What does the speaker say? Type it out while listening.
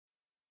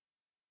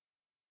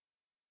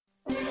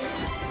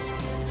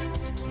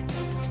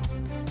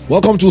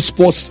Welcome to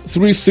Sports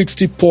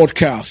 360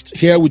 podcast.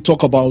 Here we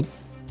talk about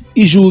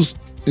issues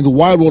in the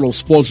wide world of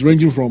sports,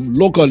 ranging from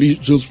local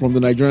issues from the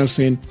Nigerian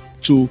scene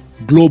to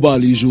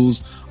global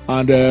issues.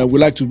 And we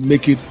like to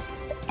make it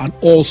an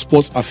all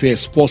sports affair.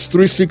 Sports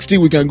 360,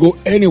 we can go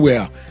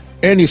anywhere,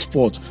 any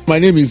sport. My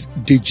name is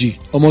Deji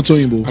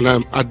Omotoyinbo. And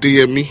I'm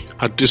Adeyemi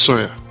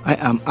Adesoya. I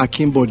am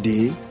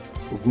Akimbode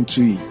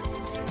Oguntui.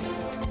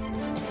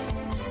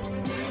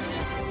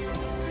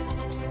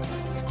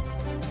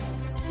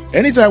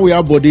 Anytime we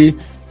have body,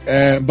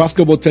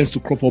 basketball tends to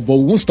crop up, but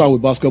we won't start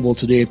with basketball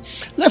today.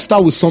 Let's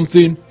start with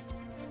something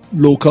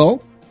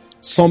local,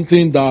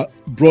 something that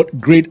brought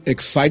great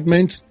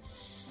excitement,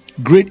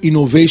 great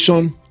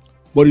innovation,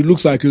 but it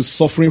looks like it's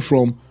suffering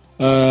from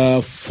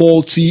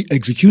faulty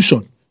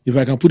execution, if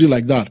I can put it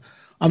like that.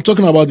 I'm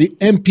talking about the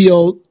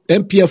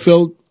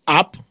MPFL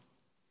app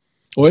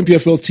or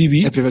MPFL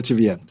TV. MPFL TV,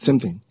 yeah, same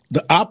thing.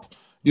 The app,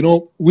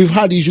 we've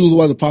had issues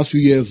over the past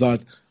few years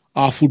that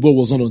our football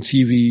was not on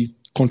TV,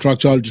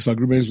 contractual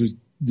disagreements with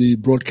the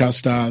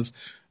broadcasters,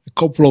 a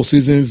couple of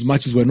seasons,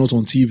 matches were not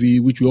on TV,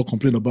 which we all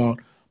complained about.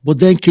 But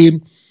then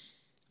came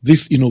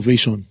this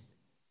innovation.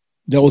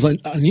 There was an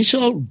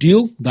initial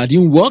deal that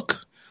didn't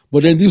work,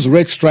 but then this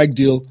Red Strike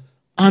deal,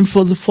 and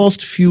for the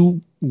first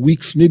few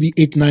weeks, maybe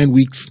 8-9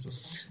 weeks,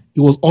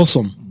 it was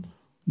awesome.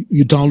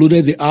 You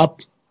downloaded the app,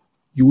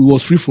 it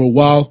was free for a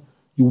while,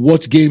 you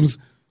watch games.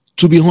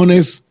 To be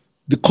honest,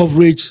 the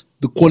coverage,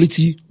 the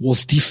quality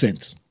was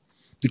decent.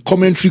 The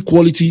commentary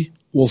quality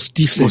was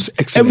decent. Was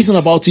excellent. Everything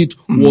about it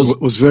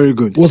was very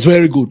good. Was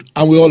very good,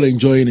 and we're all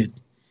enjoying it.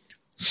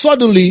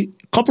 Suddenly,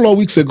 a couple of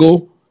weeks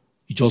ago,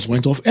 it just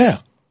went off air.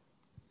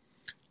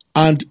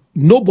 And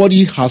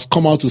nobody has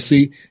come out to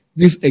say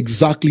this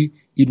exactly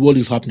is what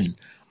is happening.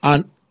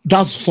 And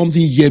that's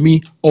something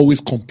Yemi always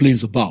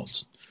complains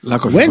about.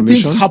 Lack of when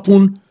information. Things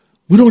happen,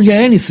 we don't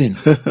hear anything.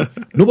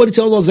 Nobody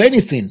tells us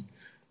anything,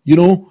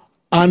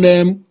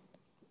 and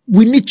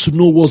we need to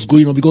know what's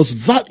going on,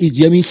 because that is,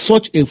 Yemi,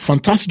 such a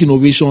fantastic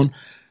innovation.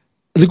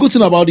 The good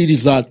thing about it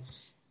is that,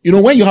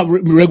 when you have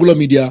regular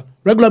media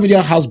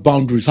has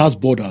boundaries, has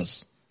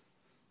borders.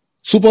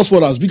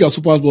 SuperSport, as big as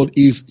SuperSport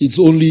is, it's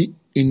only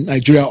in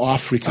Nigeria or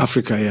Africa.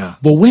 Africa, yeah.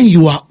 But when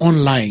you are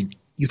online,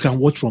 you can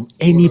watch from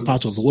any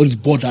part of the world. It's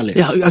borderless.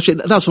 Yeah,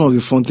 actually, that's one of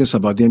the fun things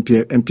about the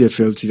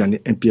MPFL TV and the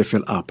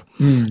MPFL app.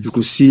 You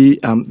could see,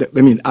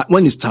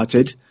 when it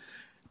started,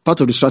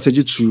 part of the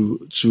strategy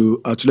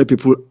to let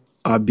people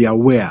be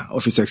aware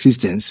of its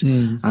existence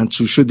and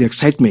to show the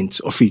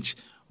excitement of it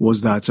was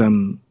that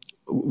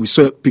we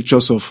saw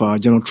pictures of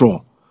General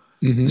Troll.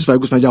 Super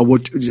Eagles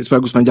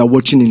manager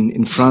watching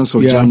in France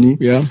or Germany.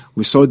 Yeah.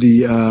 We saw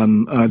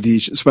the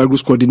Super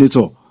Eagles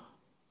coordinator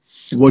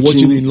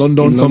watching in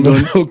London.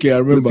 Okay, I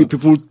remember.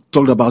 People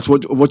talked about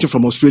watching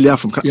from Australia,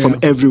 from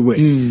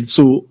everywhere.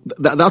 So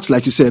that's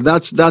like you said,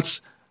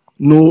 that's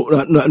no,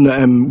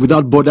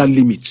 without border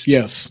limits.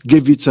 Yes.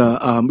 Gave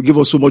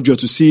us so much joy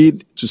to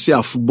see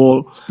our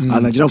football, our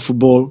Nigerian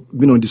football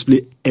being on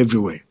display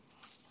everywhere.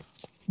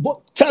 But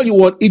tell you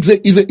what, it's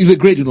a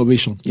great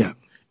innovation. Yeah.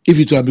 If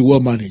it can be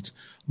well managed.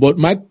 But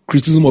my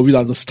criticism of it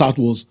at the start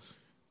was,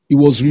 it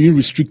was really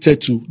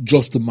restricted to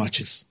just the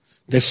matches.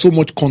 There's so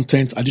much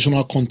content,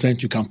 additional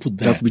content you can put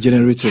there. That will be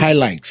generated.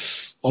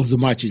 Highlights of the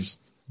matches.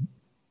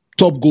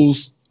 Top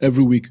goals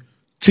every week.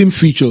 Team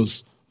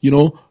features,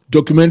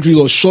 documentaries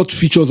or short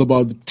features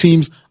about the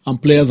teams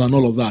and players and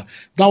all of that.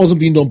 That wasn't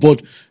being done,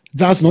 but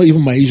that's not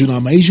even my issue now.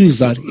 My issue is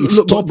that it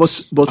stopped,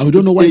 but and we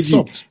don't know why it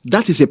stopped.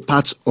 That is a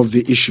part of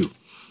the issue.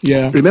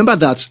 Yeah. Remember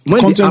that when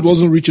content the app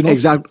wasn't reaching out.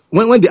 Exactly.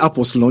 When the app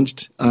was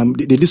launched,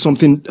 they did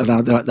something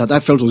that I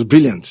felt was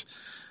brilliant.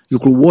 You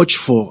could watch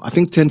for, I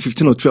think, 10,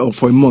 15 or 12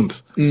 for a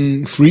month.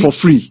 Free? For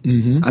free.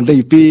 And then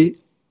you pay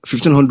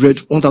 1,500,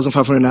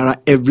 1,500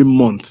 naira every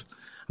month.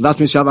 That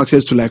means you have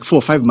access to like 4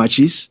 or 5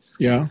 matches.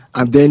 Yeah.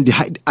 And then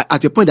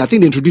at a point, I think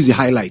they introduced the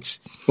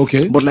highlights.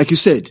 Okay. But like you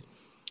said,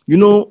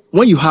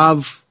 when you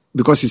have,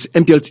 because it's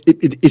MPL,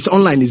 it's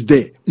online, it's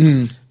there.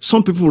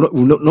 Some people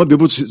will not be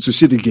able to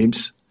see the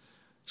games.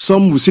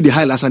 Some will see the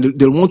highlights and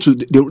they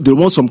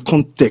want some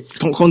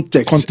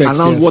context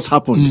around what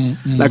happened.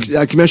 Like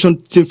you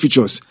mentioned, team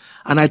features.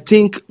 And I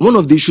think one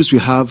of the issues we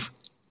have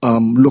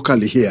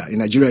locally here in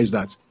Nigeria is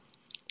that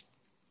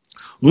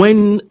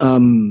when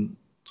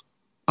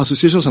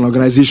associations and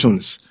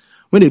organizations,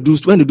 when they do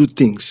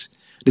things,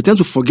 they tend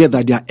to forget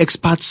that they are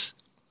experts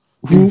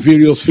in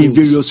various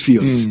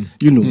fields.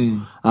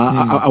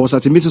 I was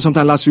at a meeting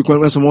sometime last week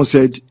when someone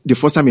said the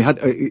first time he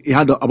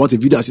had about a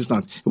video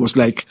assistant, it was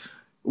like,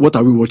 what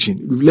are we watching?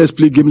 Let's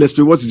play game.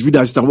 What is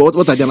video assistant? What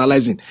are they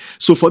analyzing?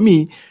 So for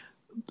me,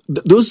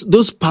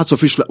 those parts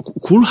of it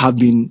could have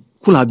been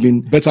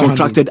better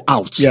contracted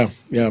out. Yeah.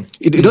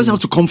 It doesn't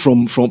have to come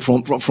from in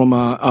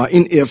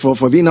here for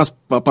the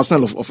inner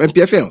personnel of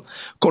MPFL.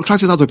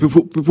 Contracted out of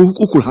people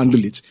who could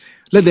handle it.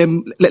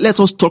 Let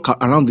us talk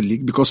around the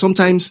league, because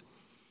sometimes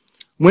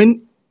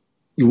when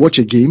you watch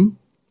a game,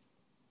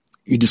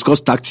 you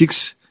discuss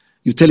tactics,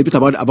 you tell a bit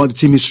about the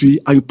team history,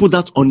 and you put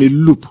that on a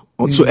loop.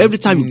 So every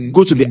time you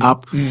go to the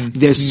app,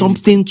 there's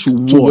something to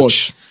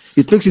watch.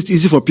 it makes it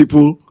easy for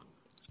people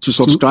to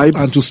subscribe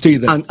and to stay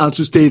there. And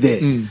to stay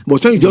there.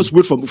 But when you just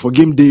wait for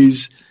game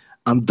days,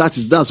 and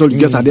that's all you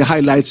get, and the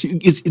highlights,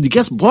 it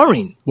gets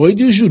boring. What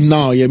the issue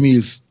now, Yemi,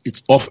 is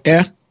it's off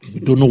air. We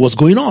don't know what's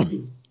going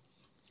on.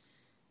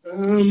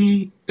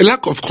 A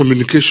lack of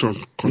communication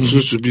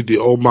continues to be the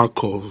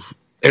hallmark of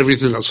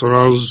everything that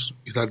surrounds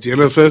either the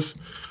NFF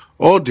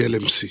or the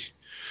LMC.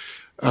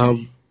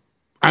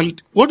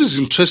 And what is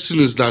interesting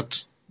is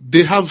that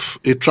they have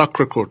a track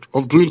record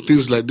of doing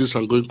things like this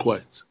and going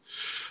quiet.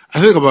 I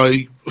think about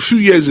a few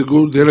years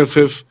ago, the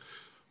NFF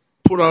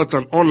put out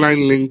an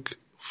online link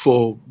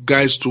for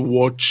guys to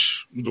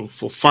watch,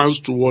 for fans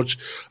to watch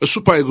a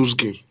Super Eagles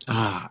game.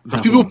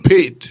 And people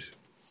paid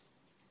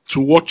to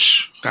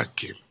watch that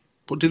game,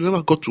 but they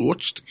never got to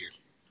watch the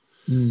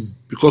game.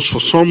 Because for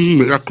some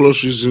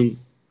miraculous reason,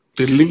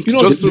 the link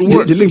just didn't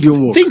work. The link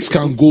didn't work. Things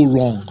can go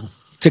wrong.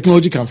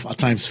 Technology can at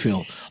times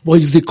fail. But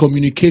it's the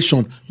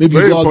communication. Maybe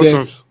you go out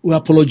there, we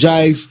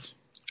apologize.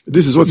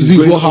 This is what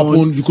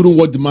happened. You couldn't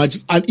watch the match.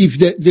 And if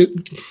there's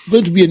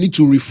going to be a need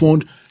to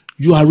refund,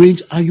 you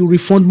arrange and you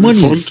refund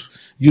money. And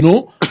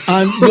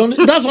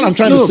that's what I'm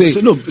trying to say.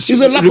 It's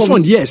a lack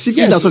refund, yes.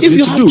 That's what you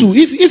need to do.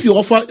 If you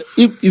offer,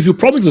 if you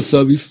promise a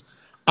service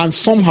and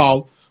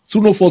somehow,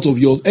 through no fault of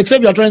yours,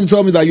 except you're trying to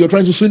tell me that you're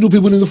trying to swindle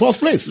people in the first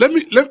place. Let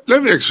me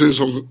explain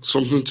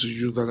something to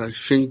you that I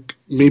think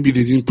maybe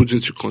they didn't put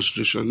into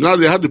consideration. Now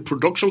they had the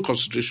production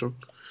consideration,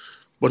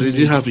 but they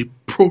didn't have a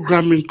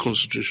programming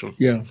consideration.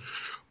 Yeah.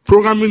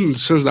 Programming in the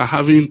sense that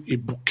having a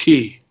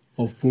bouquet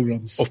of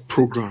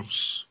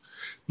programs.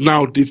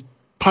 Now they've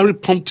probably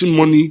pumped in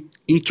money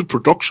into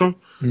production,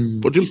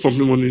 but didn't pump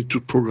in money into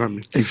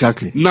programming.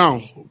 Exactly.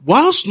 Now,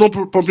 whilst not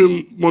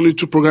pumping money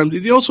into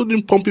programming, they also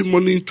didn't pump in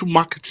money into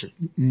marketing.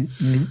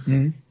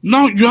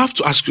 Now you have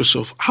to ask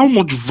yourself, how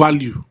much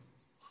value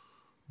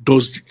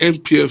does the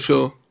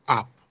NPFL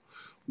app,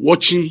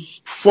 watching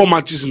 4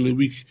 matches in a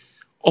week,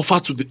 offer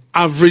to the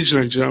average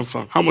Nigerian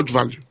fan? How much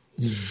value?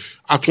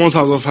 At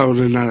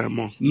 1,500 naira a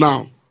month.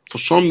 Now, for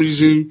some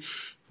reason,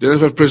 the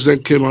NFF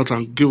president came out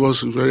and gave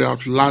us a very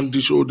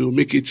outlandish, they will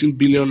make 18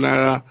 billion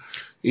naira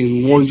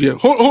in 1 year.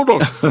 Hold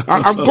on.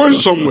 I'm going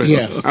somewhere.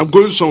 Yeah. I'm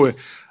going somewhere.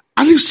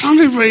 And it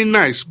sounded very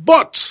nice.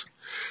 But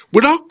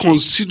without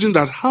considering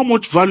that how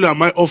much value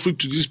am I offering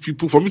to these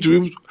people for me to be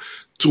able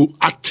to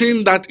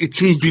attain that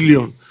 18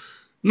 billion?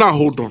 Now,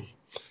 hold on.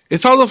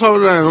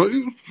 1,500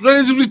 naira,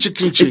 relatively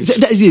chicken change.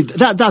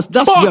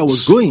 That's where I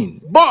was going.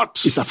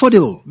 But it's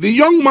affordable. The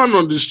young man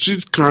on the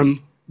street can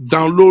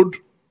download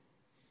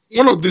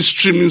one of these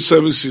streaming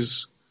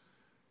services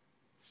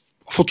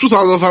for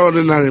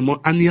 2,500 naira a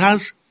month, and he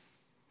has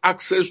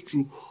access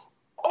to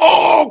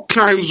all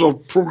kinds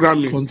of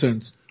programming.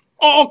 Content.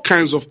 All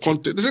kinds of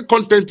content. They say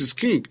content is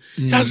king.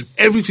 He has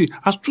everything.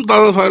 Has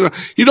 2,500.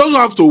 He doesn't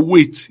have to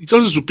wait. He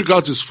just has to pick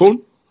out his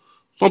phone,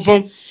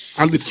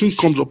 and the thing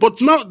comes up.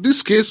 But now,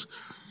 this case,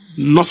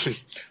 nothing.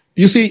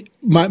 You see,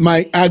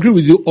 I agree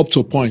with you up to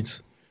a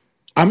point.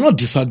 I'm not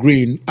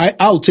disagreeing.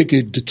 I'll take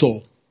a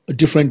detour, a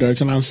different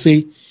direction, and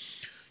say,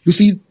 you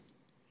see,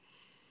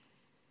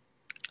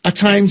 at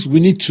times we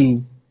need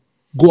to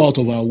go out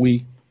of our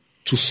way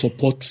to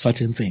support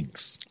certain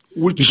things.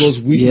 Because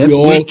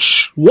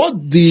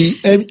what the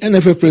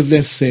NFF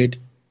president said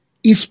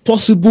is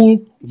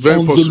possible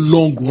the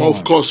long run.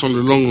 Of course, on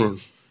the long run.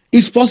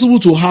 It's possible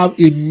to have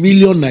 1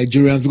 million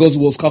Nigerians, because it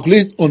was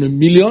calculated on 1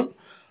 million,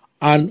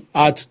 and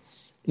at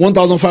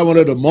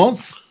 1,500 a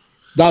month,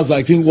 that's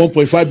I think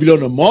 1.5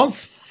 billion a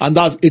month, and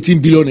that's 18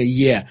 billion a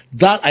year.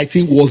 That I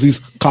think was his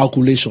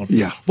calculation.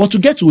 Yeah. But to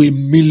get to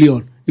 1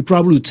 million, it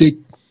probably would take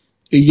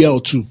a year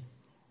or two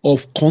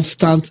of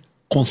consistent,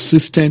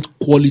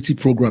 quality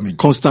programming.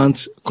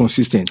 Constant,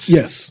 consistent.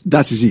 Yes.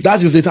 That is it.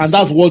 That is it, and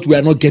that's what we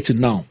are not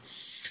getting now.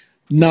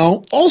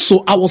 Now,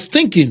 also, I was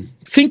thinking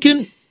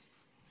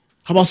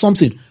about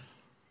something.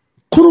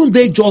 Couldn't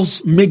they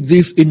just make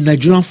this a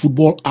Nigerian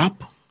football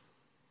app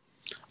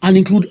and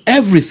include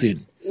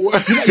everything? You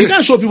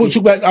can't show people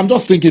Super. I'm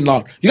just thinking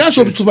now. You can't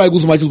show people Super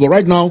Eagles matches, but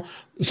right now,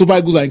 Super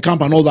Eagles are in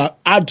camp and all that.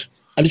 Add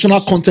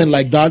additional content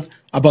like that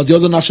about the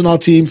other national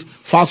teams,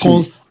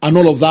 Falcons, and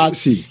all of that.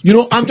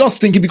 I'm just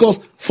thinking, because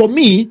for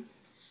me,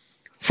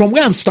 from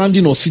where I'm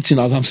standing or sitting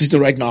as I'm sitting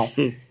right now,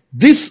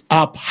 this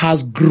app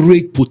has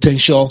great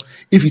potential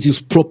if it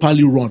is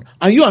properly run.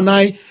 And you and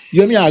I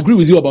agree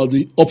with you about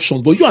the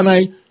options, but you and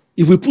I,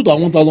 if we put our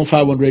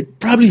 1,500,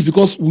 probably it's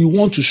because we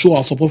want to show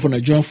our support for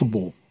Nigerian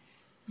football.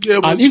 Yeah,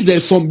 and if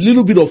there's some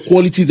little bit of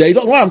quality there,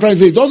 what I'm trying to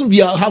say, it doesn't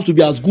have to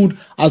be as good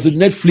as the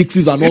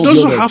Netflixes and all that. It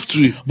doesn't have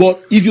to.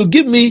 But if you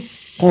give me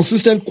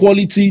consistent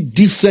quality,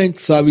 decent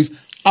service,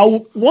 I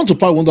would want to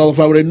pay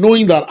 1,500,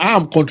 knowing that I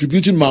am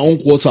contributing my own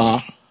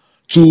quota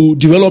to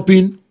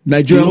developing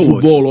Nigerian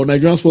football or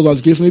Nigerian sports,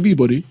 as the case may be,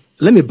 buddy.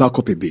 Let me back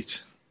up a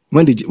bit.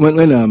 When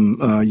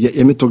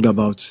Yemi talked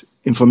about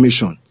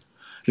information,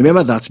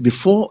 remember that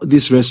before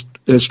this Red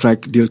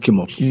Strike deal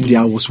came up,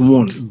 there was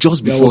one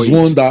just before it.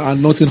 There was one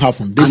and nothing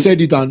happened. They said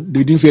it and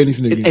they didn't say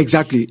anything again.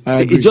 Exactly.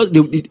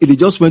 They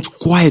just went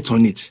quiet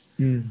on it.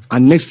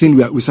 And next thing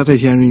we started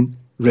hearing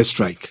Red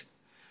Strike.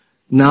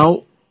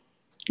 Now,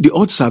 the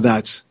odds are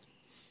that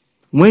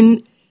when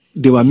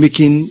they were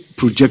making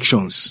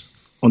projections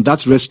on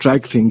that red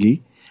strike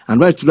thingy, and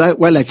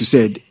while like you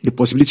said, the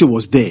possibility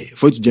was there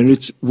for it to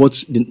generate what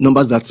the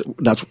numbers that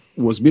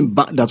was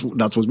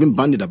being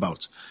bandied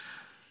about.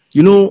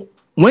 You know,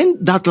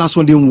 when that last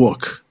one didn't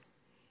work,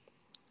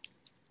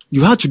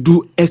 you had to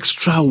do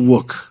extra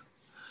work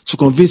to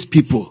convince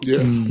people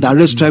that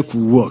red strike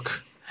would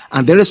work.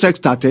 And the red strike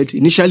started.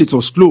 Initially, it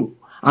was slow,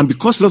 and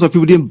because a lot of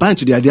people didn't buy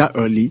into the idea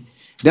early,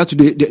 they had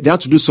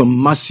to do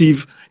some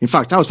massive. In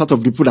fact, I was part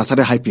of the people that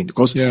started hyping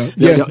because there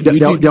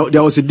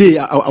was a day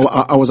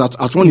I was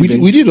at one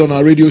event. We did on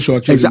our radio show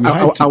actually. Exactly.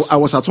 I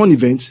was at one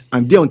event,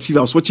 and there on TV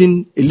I was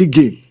watching a league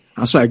game,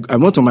 and so I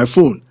went on my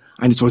phone,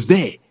 and it was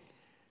there.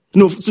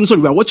 No, sorry,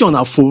 we were watching on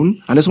our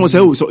phone, and then someone said,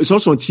 "Oh, it's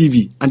also on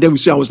TV." And then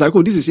I was like,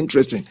 "Oh, this is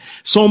interesting."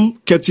 Some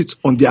kept it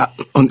on their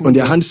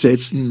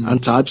handsets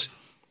and tabs,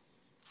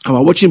 and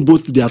we're watching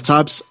both their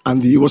tabs,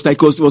 and it was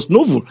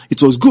novel.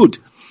 It was good,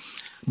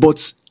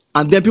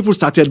 and then people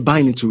started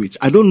buying into it.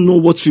 I don't know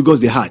what figures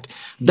they had.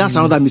 That's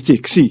another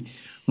mistake. See,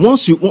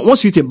 once you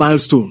hit a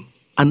milestone,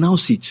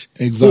 announce it.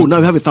 Exactly. Oh, now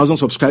we have 1,000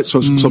 subscribers.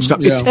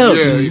 Yeah. It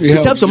helps.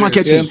 It helps on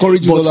marketing. It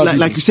encourages but other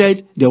like you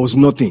said, there was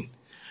nothing.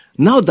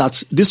 Now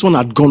that this one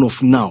had gone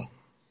off now,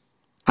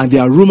 and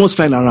there are rumors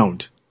flying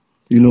around,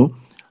 you know,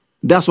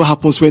 that's what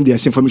happens when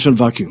there's information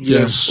vacuum.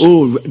 Yes.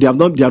 Oh, they have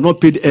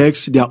not paid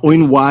X, they are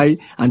owing Y,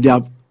 and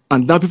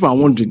now people are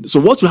wondering. So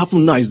what will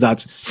happen now is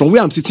that from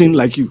where I'm sitting,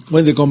 like you,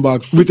 when they come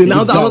back with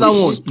another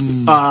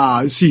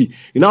one, see,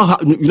 you now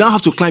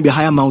have to climb a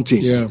higher mountain.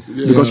 Yeah.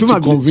 Because people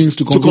have to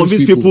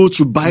convince people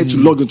to buy to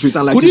log into it.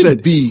 And like could you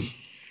said,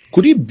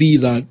 could it be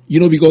that, you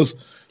know, because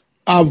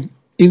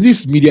in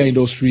this media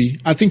industry,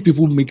 I think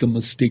people make a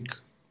mistake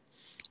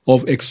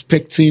of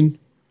expecting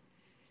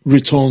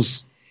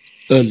returns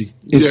early.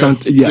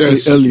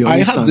 Early. I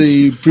had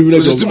the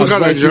privilege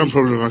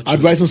of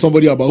advising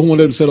somebody about who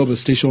wanted to set up a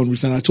station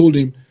recently. I told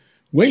him,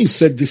 when you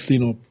set this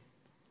thing up,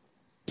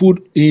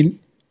 put in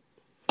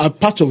a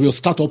part of your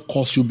startup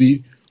cost should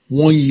be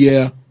 1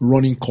 year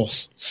running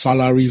costs,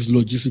 salaries,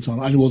 logistics,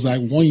 and it was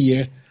like 1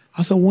 year.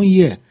 I said 1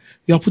 year.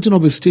 You are putting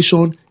up a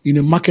station in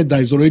a market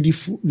that is already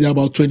there are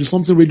about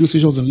 20-something radio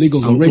stations in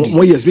Lagos already.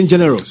 1 year has been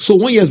generous. So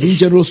 1 year has been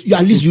generous.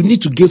 At least you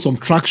need to gain some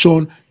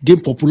traction, gain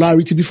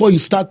popularity before you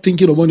start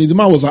thinking of money. The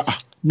man was like,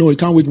 no, you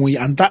can't wait 1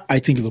 year. And that, I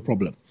think, is a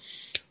problem.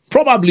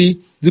 Probably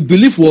the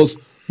belief was,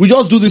 we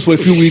just do this for a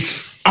few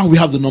weeks and we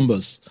have the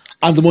numbers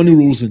and the money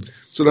rolls in.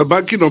 So they're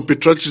banking on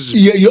patriotism.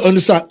 Yeah, you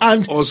understand.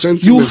 And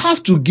you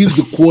have to give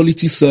the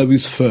quality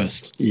service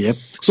first. Yep.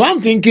 So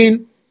I'm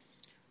thinking,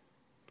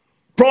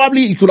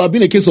 probably it could have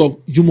been a case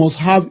of you must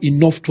have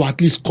enough to at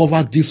least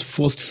cover this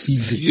first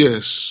season.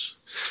 Yes.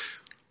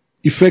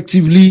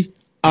 Effectively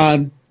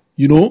and,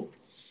 you know,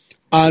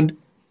 and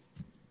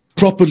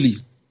properly.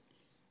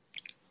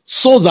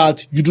 So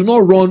that you do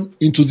not run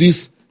into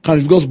this kind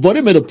of, because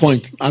Bode made a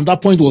point, and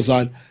that point was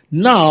that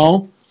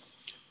now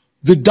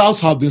the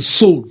doubts have been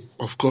sown.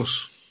 Of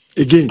course.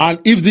 Again. And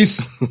if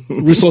this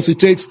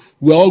resuscitates,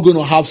 we're all going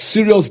to have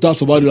serious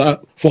doubts about it.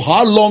 For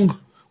how long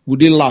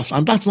would it last?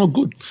 And that's not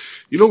good.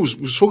 You know,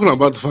 we've spoken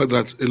about the fact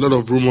that a lot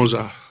of rumors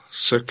are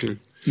circling.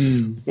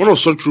 One of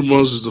such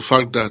rumors is the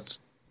fact that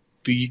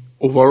the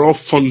overall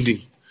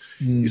funding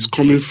is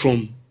coming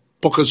from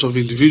pockets of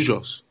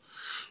individuals.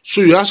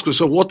 So you ask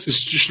yourself, what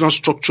institutional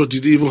structure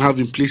did they even have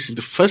in place in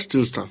the first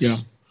instance? Yeah.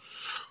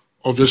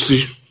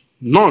 Obviously,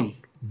 none.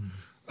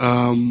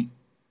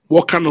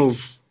 What kind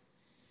of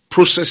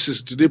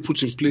processes did they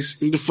put in place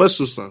in the first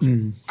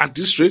instance? At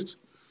this rate,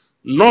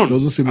 none.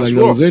 Doesn't seem like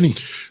there was any.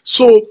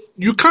 So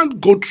you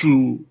can't go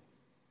to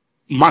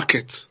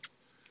market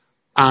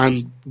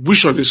and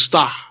wish on a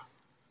star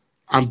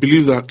and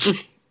believe that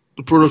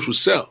the product will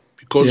sell,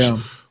 because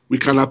we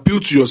can appeal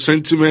to your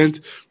sentiment,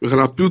 we can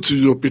appeal to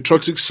your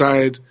patriotic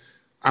side,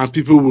 and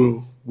people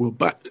will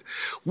buy.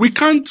 We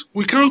can't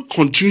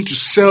continue to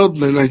sell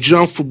the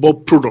Nigerian football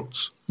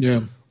product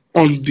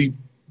on the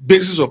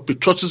basis of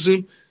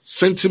patriotism,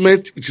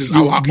 sentiment. It is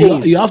our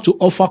own. You have to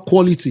offer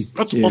quality. You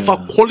have to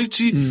offer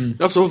quality. You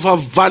have to offer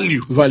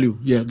value. Value,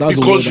 yeah. That's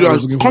because you are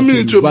coming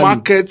into a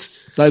market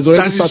that is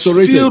already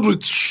saturated, filled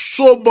with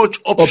so much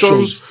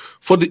options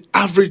for the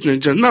average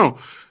Nigerian. Now,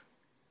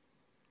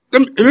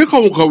 Emeka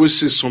Onwuka always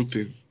says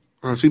something,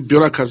 and I think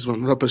Biola Kazima,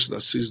 another person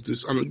that says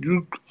this, and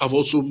you have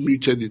also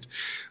muted it,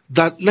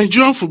 that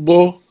Nigerian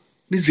football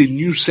needs a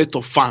new set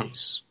of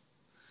fans.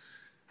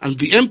 And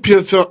the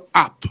MPFL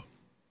app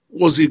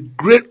was a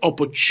great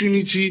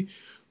opportunity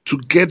to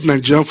get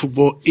Nigerian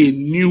football a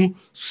new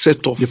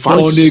set of fans.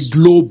 On a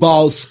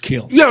global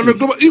scale. Yeah, on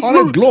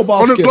a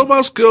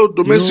global scale,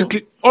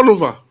 domestically, all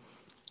over.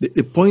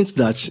 The point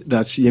that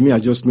Yemi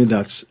has just made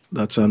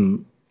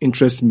that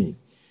interests me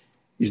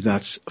is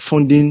that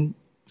funding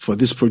for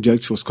this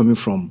project was coming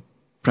from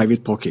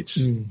private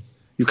pockets.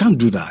 You can't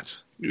do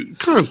that. You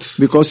can't.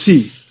 Because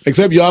see,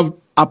 except you have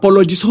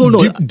apologies. Hold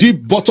on.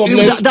 Deep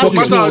bottomless.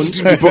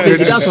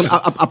 That's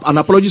an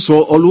apology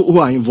for all who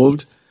are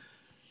involved.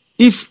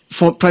 If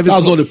for private,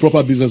 That's not the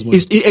proper business model.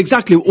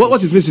 Exactly.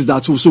 What it means is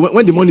that too. So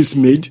when the money is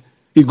made,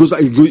 it goes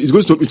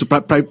into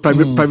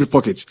private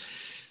pockets.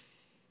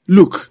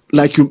 Look,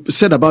 like you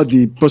said about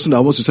the person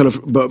that wants to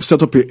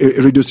set up a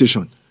radio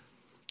station.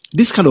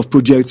 This kind of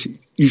project,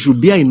 you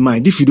should bear in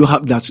mind, if you don't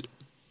have that,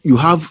 you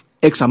have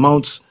X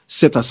amounts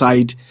set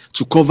aside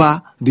to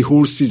cover the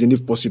whole season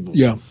if possible.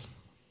 Yeah.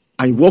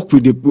 And work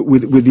with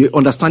the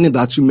understanding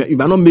that you may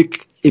not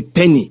make a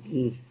penny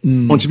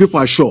until people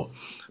are sure.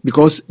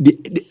 Because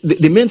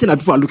the main thing that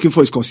people are looking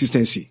for is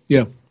consistency.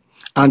 Yeah.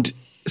 And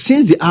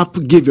since the app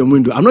gave you a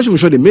window, I'm not even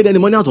sure they made any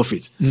money out of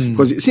it.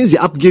 Because since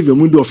the app gave you a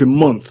window of a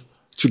month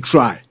to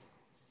try,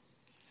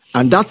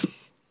 and that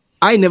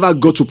I never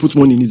got to put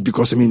money in it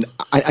because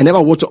I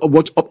never watched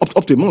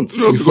up to a month.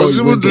 No, because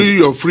even during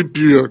your free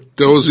period,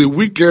 there was a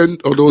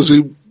weekend or there was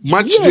a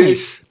match day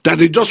that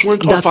they just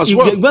went off as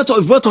well. Went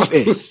off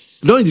air.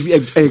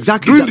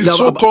 Exactly. During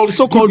the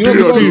so-called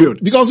period.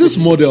 Because this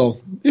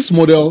model,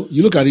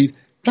 you look at it,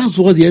 that's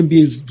what the NBA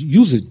is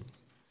using.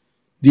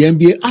 The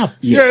NBA app.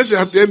 Yes, they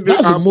have the NBA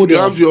that's app. A model.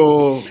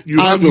 You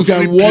have your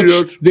free watch,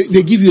 period.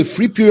 They give you a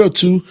free period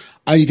too,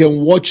 and you can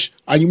watch.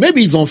 And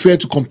maybe it's unfair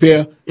to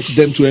compare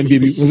them to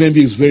NBA because NBA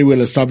is very well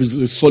established,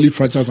 a solid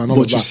franchise and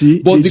all of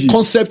that. But the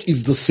concept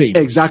is the same.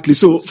 Exactly.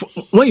 So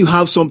when you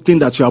have something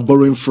that you are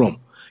borrowing from,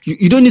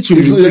 you don't need to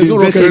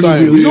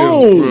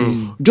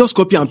just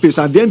copy and paste.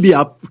 And the NBA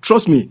app,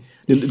 trust me,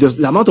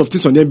 the amount of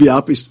things on the NBA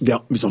app is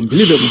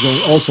unbelievable.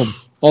 It's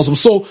awesome.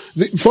 So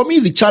for me,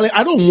 the challenge,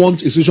 I don't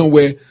want a situation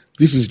where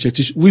this is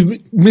just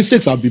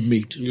mistakes have been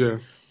made. Yeah.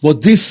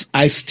 But this,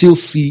 I still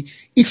see,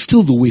 it's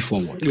still the way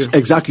forward. Yeah.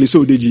 Exactly.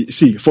 So, Deji,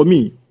 see, for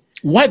me,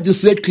 wipe the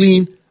slate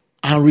clean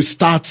and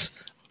restart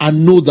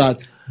and know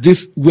that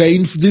we're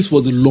in this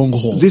for the long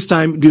haul. This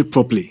time, do it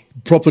properly.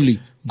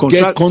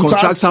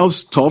 Contract out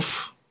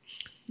stuff,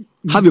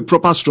 have a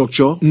proper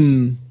structure,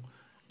 and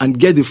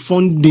get the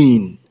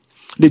funding.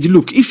 Deji,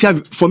 look, if you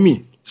have, for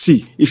me,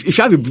 see, if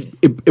you have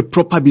a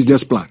proper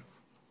business plan,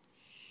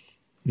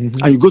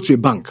 and you go to a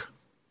bank,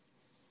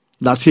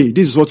 that, hey,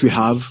 this is what we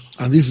have.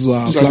 And this is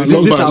our plan.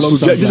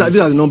 These are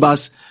the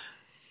numbers.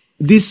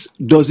 This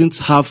doesn't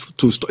have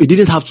to stop. It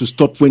didn't have to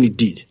stop when it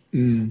did.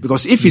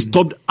 Because if it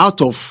stopped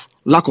out of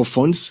lack of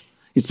funds,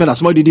 it's meant that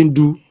somebody didn't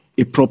do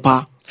a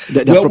proper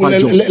job.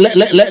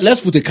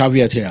 Let's put a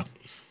caveat here.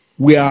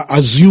 We are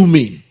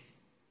assuming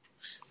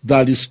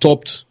that it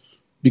stopped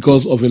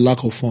because of a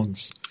lack of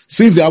funds.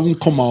 Since they haven't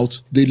come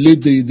out, the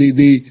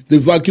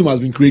vacuum has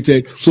been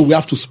created, so we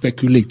have to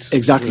speculate.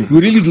 Exactly. We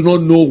really do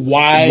not know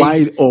why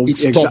it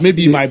stopped.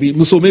 Maybe it might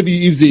be. So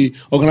maybe if the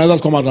organizers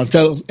come out and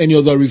tell any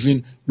other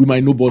reason, we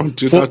might know. But up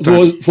to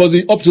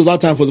that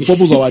time, for the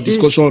purpose of our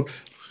discussion,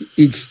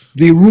 it's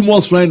the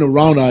rumors flying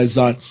around is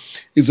that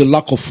it's a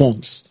lack of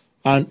funds,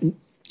 and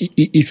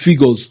it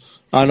figures.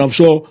 And I'm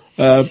sure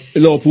a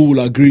lot of people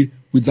will agree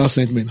with that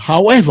sentiment.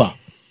 However,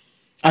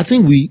 I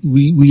think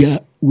we are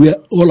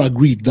all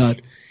agreed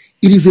that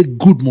it is a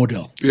good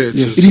model.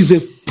 Yes. It is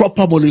a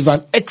proper model. It's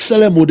an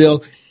excellent model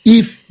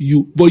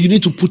but you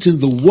need to put in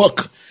the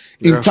work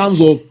in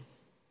terms of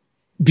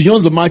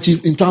beyond the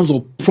matches, in terms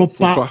of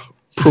proper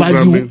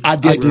value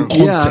added content.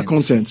 Yeah,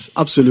 content.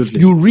 Absolutely.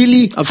 You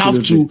really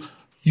have to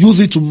use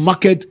it to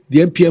market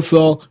the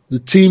MPFL, the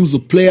teams, the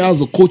players,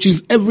 the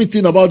coaches,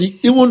 everything about it.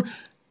 Even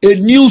a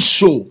news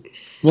show.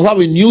 We'll have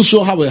a news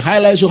show, have a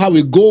highlight show, have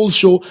a goals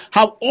show,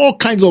 have all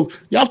kinds of,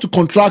 you have to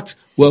contract,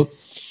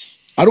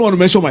 I don't want to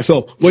mention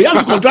myself, but you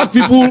have to contract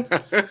people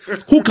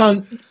who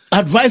can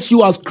advise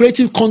you as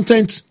creative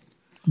content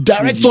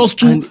directors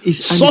to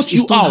sort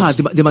you out. Hard.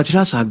 The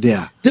materials are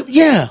there.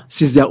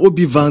 Since there are OB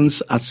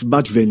vans at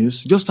match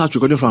venues, just start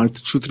recording from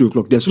 2-3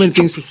 o'clock. There's so many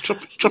things.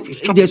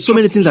 There's so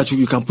many things that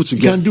you can put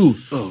together. You can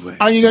do.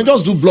 And you can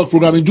just do block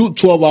programming, do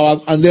 12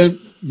 hours, and then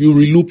you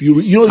reloop.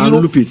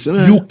 Loop it.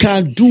 You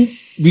can do,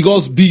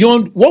 because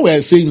beyond what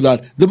we're saying is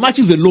that the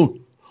matches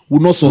alone will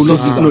not sustain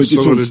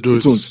it.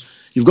 It won't.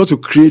 You've got to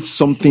create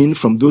something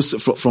from those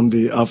from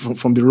the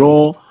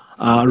raw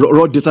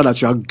data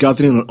that you are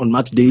gathering on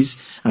match days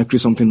and create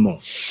something more.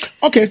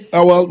 Okay,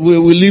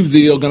 we'll leave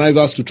the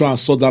organizers to try and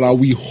sort that out.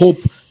 We hope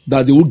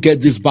that they will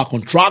get this back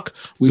on track.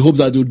 We hope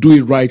that they'll do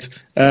it right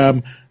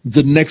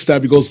the next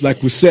time, because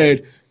like we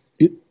said,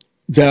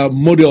 there are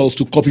models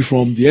to copy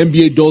from. The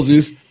NBA does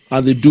this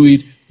and they do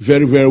it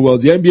very, very well.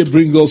 The NBA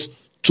brings us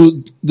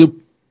to the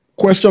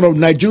question of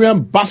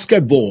Nigerian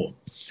basketball.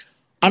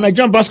 And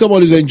Nigerian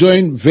basketball is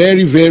enjoying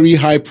very, very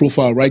high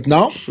profile right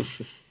now.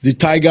 The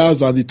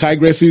Tigers and the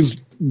Tigresses,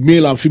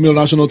 male and female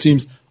national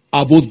teams,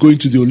 are both going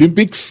to the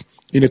Olympics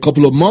in a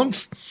couple of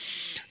months.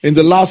 In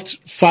the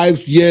last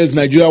 5 years,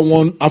 Nigeria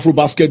won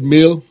Afrobasket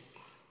male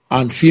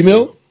and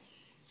female.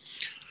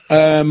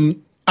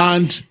 And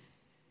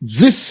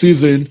this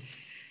season,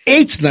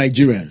 8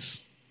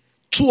 Nigerians,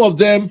 2 of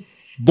them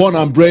born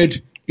and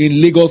bred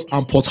in Lagos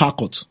and Port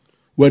Harcourt,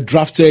 were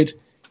drafted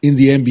in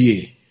the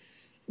NBA.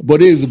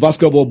 Bode is a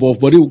basketball buff.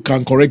 Bode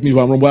can correct me if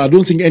I'm wrong, but I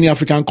don't think any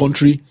African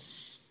country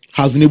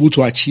has been able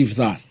to achieve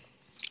that.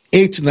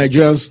 8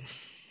 Nigerians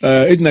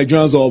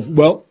of,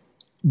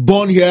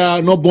 born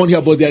here, not born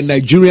here, but they are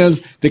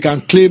Nigerians. They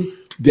can claim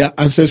their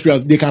ancestry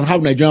as, they can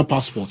have Nigerian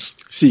passports.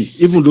 See,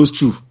 even those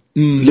two,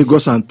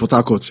 Lagos and Port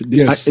Harcourt,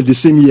 Yes. in the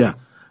same year,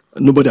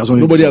 nobody has done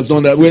it. Nobody has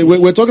done that.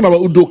 We're talking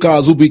about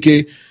Udoka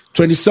Azubuike,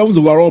 27th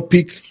overall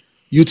pick,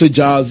 Utah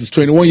Jazz. He's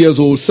 21 years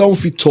old, 7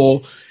 feet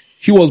tall.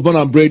 He was born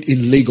and bred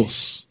in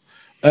Lagos.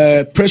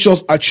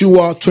 Precious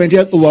Achiuwa,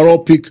 20th overall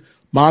pick,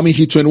 Miami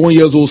Heat, 21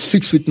 years old,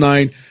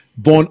 6'9",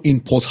 born in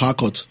Port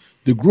Harcourt.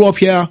 They grew up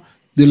here.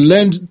 They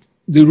learned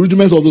the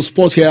rudiments of the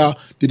sport here.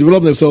 They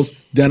developed themselves.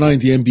 They are now in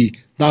the NBA.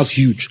 That's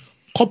huge.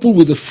 Coupled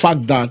with the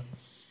fact that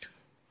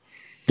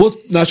both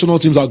national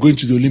teams are going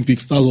to the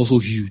Olympics, that's also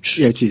huge.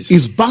 Yeah, it is.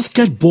 Is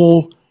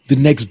basketball the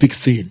next big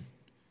thing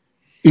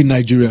in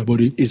Nigeria,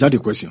 buddy? Is that the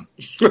question?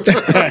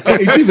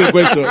 It is a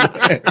question.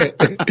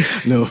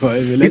 No,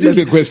 It is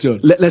a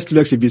question. Let's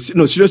relax a bit.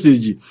 No, seriously,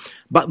 G.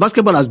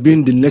 Basketball has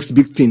been the next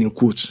big thing in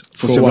quotes for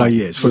For a several while.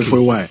 years, Okay. for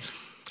a while.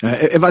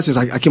 Ever since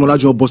Akeem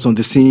Olajuwon burst on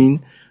the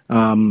scene,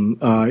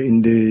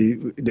 in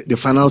the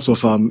finals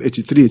of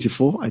 83,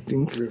 84, I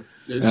think.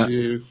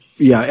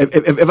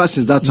 Ever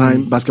since that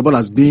time, basketball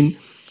has been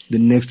the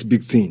next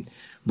big thing.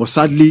 But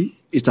sadly,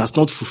 it has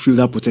not fulfilled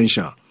that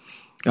potential.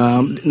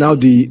 Now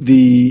the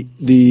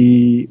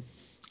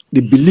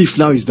belief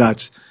now is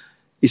that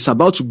it's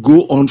about to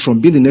go on from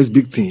being the next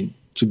big thing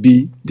to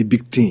be the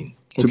big thing.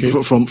 Okay.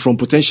 So from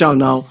potential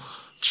now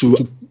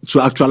to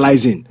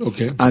actualizing.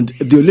 Okay. And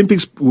the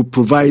Olympics will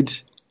provide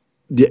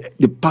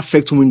the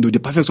perfect window, the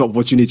perfect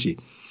opportunity.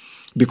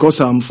 Because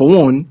for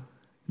one,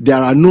 there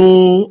are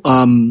no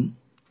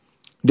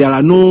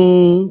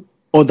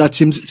other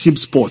team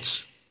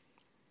sports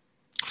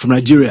from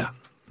Nigeria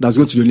that's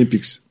going to the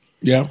Olympics.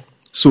 Yeah.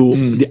 So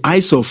the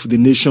eyes of the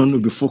nation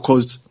will be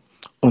focused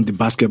on the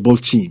basketball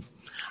team.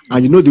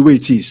 And you know the way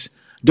it is.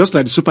 Just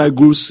like the Super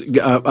Eagles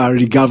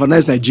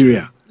regalvanized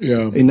Nigeria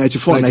in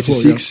 94 and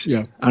 96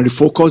 yeah. and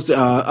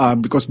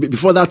refocused, because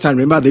before that time,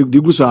 remember, the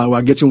Eagles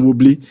were getting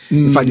wobbly.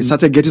 In fact, they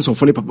started getting some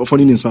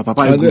funny names,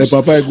 Papa Eagles.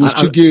 Papa Eagles,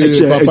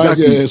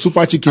 Exactly.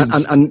 Super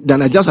Chickens. And the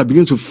Nigerians are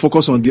beginning to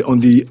focus on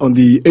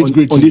the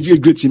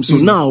age grade team. So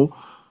now,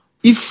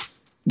 if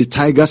the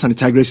Tigers and the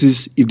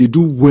Tigresses, if they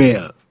do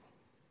well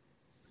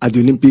at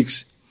the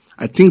Olympics,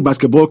 I think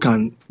basketball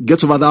can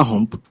get over that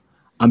hump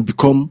and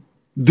become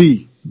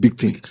the big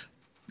thing.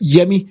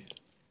 Yemi,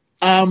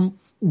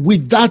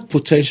 with that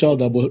potential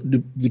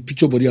that the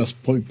picture body has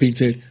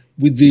painted,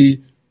 with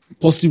the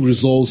positive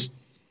results,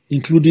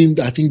 including,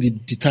 I think, the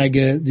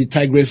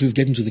Tigresses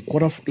getting to the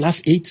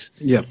last 8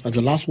 at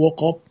the last World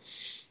Cup,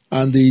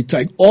 and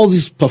all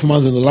these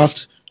performances in the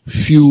last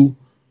few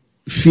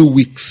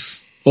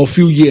weeks or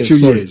few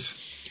years.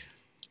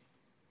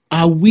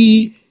 Are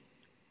we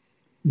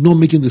not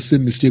making the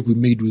same mistake we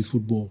made with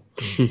football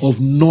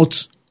of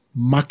not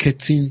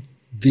marketing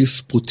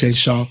this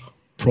potential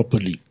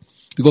properly?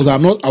 Because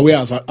I'm not aware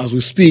as we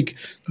speak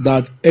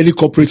that any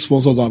corporate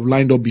sponsors have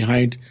lined up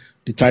behind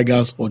the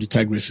Tigers or the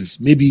Tigresses.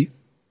 Maybe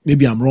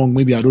I'm wrong.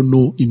 Maybe I don't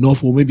know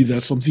enough, or maybe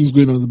there's some things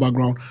going on in the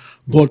background.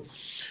 But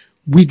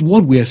with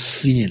what we're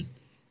seeing,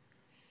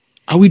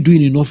 are we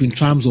doing enough in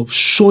terms of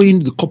showing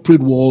the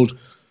corporate world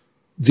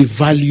the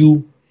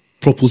value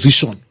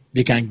proposition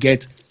they can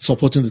get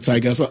supporting the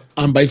Tigers?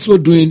 And by so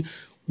doing,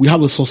 we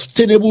have a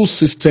sustainable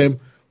system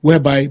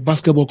whereby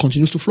basketball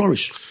continues to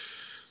flourish.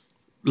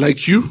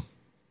 Like you,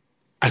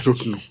 I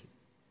don't know.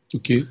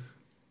 Okay.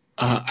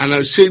 And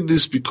I say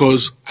this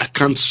because I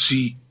can't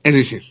see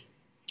anything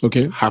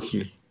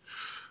happening.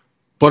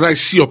 But I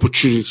see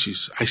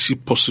opportunities. I see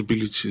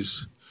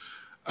possibilities.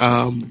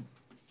 But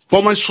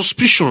my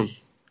suspicion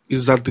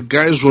is that the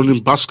guys running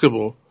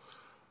basketball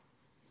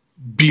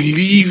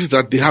believe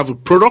that they have a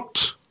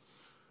product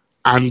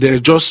and they're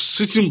just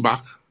sitting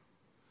back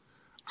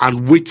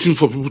and waiting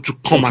for people to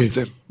come at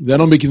them. They're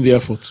not making the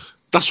effort.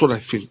 That's what I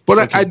think.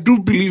 But I do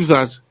believe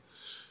that,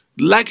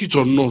 like it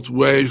or not,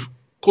 we're,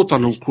 quote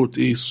and unquote,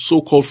 a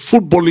so-called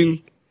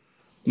footballing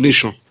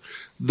nation,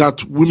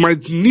 that we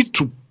might need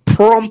to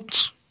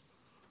prompt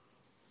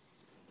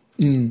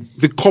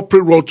the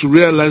corporate world to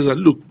realize that,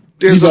 look,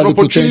 there's an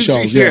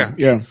opportunity here.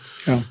 Yeah.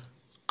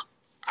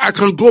 I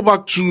can go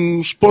back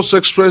to Sports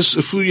Express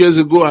a few years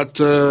ago at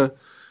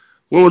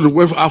when we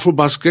went for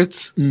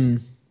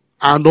AfroBasket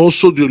and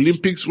also the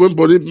Olympics, when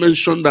Bode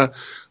mentioned that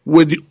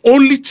we're the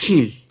only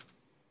team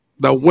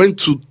that went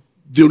to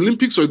the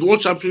Olympics or the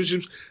World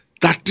Championships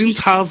that didn't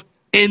have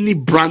any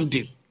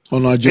branding,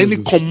 on our any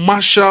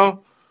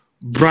commercial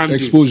branding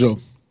exposure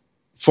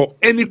for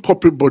any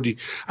corporate body.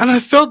 And I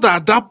felt that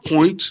at that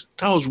point,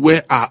 that was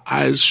where our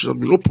eyes should have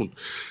been opened.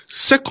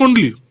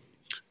 Secondly,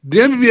 the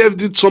NBBF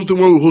did something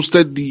when we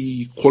hosted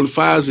the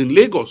qualifiers in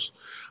Lagos.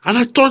 And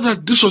I thought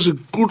that this was a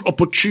good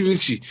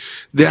opportunity.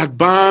 They had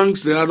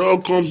banks, they had all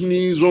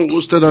companies, when we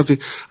hosted that thing.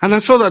 And I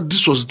felt that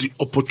this was the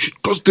opportunity,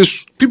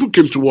 because people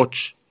came to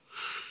watch.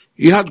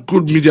 He had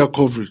good media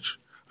coverage.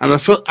 And I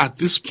felt at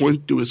this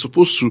point they were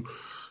supposed to,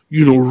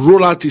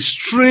 roll out a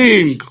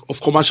string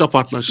of commercial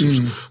partnerships.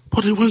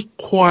 But it went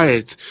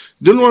quiet.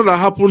 The only one that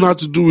happened had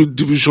to do with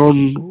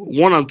Division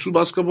 1 and 2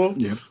 basketball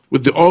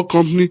with the oil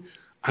company.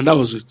 And that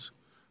was it.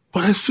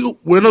 But I feel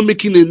we're not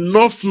making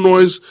enough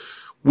noise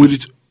with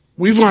it.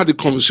 We even had a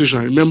conversation,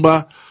 I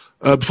remember,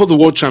 before the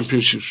World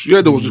Championships.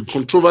 Yeah, there was a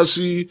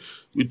controversy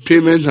with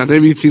payments and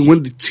everything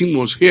when the team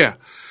was here.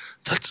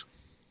 That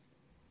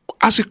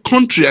as a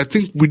country, I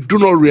think we do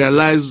not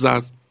realize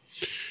that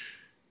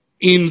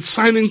in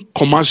signing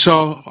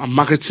commercial and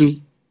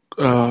marketing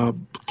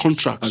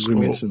contracts,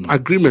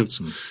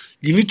 agreements,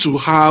 you need to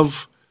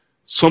have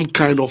some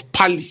kind of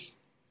pally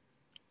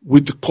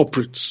with the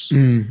corporates.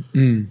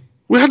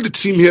 We had the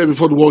team here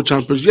before the World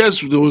Champions.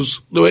 Yes,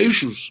 there were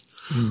issues,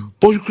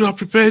 but you could have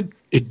prepared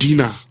a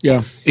dinner,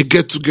 a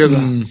get together,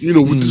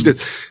 with this guy.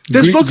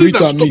 There's nothing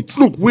that stops.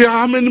 Look, we are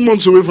how many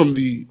months away from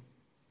the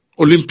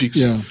Olympics?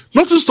 Yeah.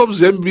 Nothing stops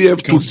the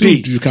MBF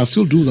today. You can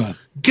still do that.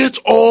 Get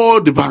all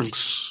the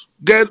banks,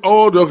 get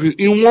all the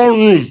in one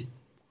room,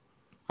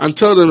 and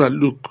tell them that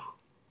look,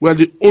 we are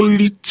the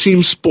only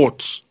team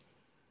sport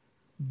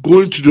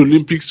going to the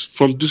Olympics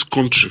from this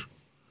country.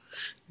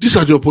 These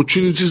are the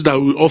opportunities that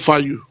we offer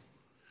you.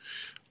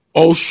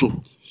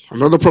 Also,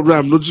 another problem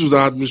I've noticed with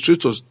our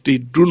administrators, they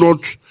do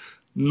not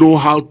know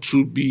how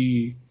to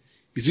be,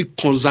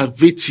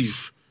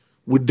 conservative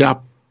with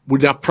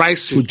their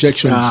pricing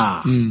projections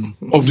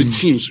of the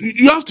teams.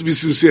 You have to be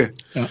sincere.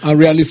 And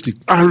realistic.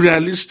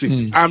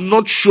 I'm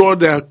not sure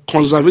they're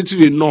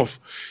conservative enough.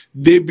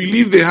 They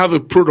believe they have a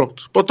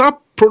product, but that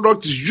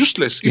product is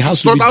useless. It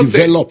has to be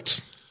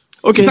developed.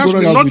 Okay, that's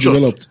not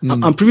developed.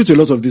 I'm privy to a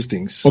lot of these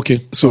things.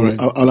 Okay, so right.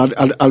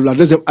 I'll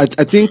address them. I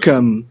think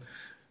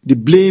the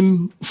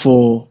blame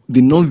for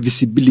the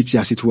non-visibility,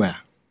 as it were,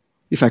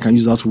 if I can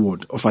use that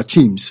word, of our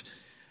teams,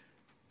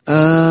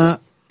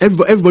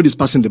 everybody's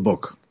passing the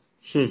buck.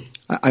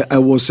 I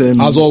was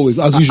as always,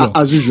 as usual.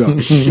 As usual.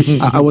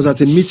 I was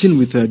at a meeting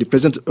with the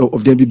president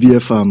of the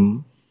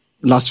NBBF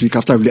last week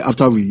after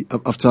recording,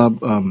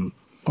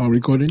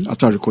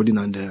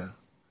 and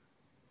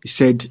he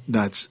said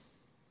that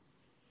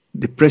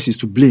the press is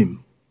to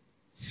blame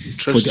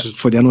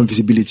for their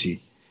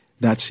non-visibility.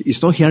 That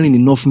it's not hearing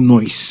enough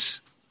noise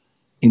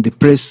in the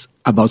press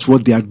about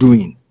what they are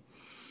doing.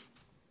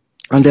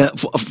 And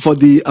for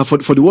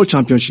the World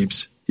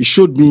Championships, he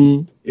showed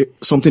me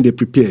something they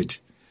prepared.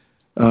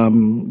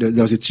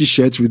 There was a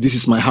T-shirt with "This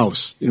is my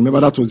house." You remember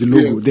that was the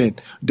logo then.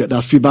 That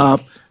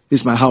FIBA,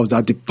 "This is my house."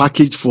 That the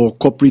package for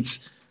corporate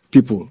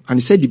people. And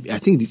he said, I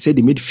think they said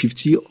they made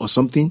 50 or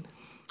something,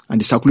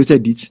 and they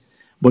circulated it.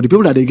 But the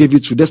people that they gave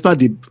it to, despite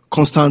the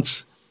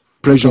constant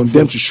pressure on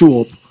them to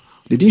show up,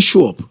 they didn't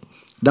show up.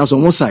 That's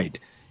on one side.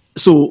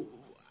 So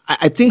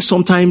I think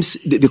sometimes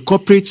the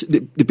corporate,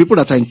 the people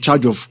that are in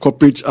charge of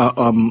corporate,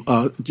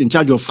 in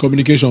charge of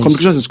communications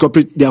in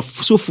corporate, they are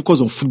so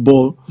focused on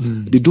football,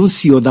 they don't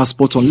see other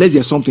sports unless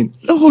there's something.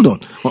 No, hold on.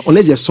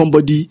 Unless there's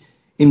somebody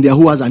in there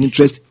who has an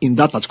interest in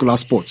that particular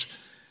sport.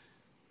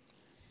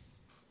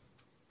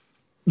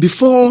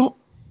 Before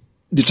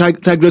the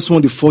Tigers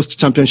won the first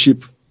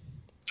championship,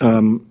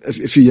 a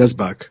few years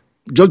back,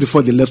 just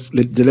before they left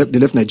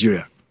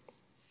Nigeria,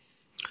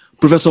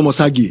 Professor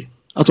Mosagi,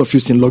 out of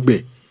Houston,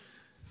 Logbe,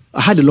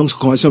 I had a long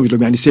conversation with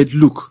him, and he said,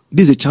 look,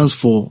 this is a chance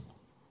for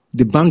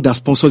the bank that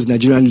sponsors the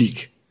Nigerian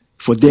League,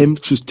 for them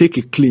to take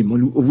a claim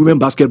on women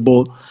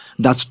basketball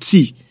that,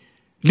 see,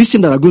 this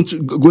team that are going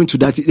to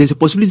that, there's a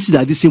possibility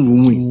that this team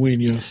will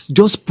win. Yes.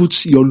 Just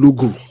put your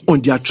logo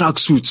on their track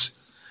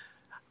suits.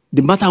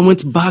 The matter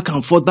went back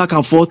and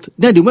forth.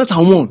 Then they went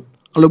and won.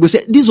 And Logbe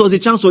said, this was a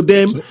chance for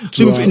them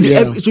to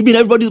be in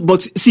everybody.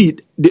 But see,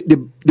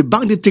 the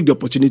bank did take the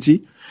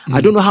opportunity.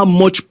 I don't know how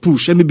much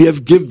push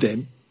MBF gave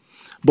them.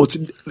 But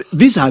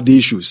these are the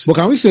issues. But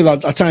can we say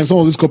that at times some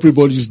of these corporate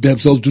bodies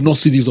themselves do not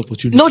see these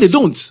opportunities? No, they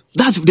don't.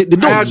 They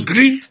don't. I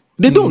agree.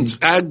 They don't.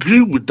 I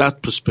agree with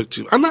that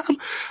perspective. And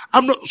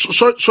I'm not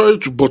sorry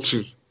to butt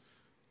in.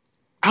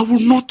 I will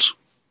not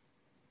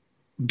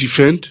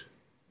defend,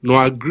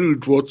 nor agree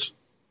with what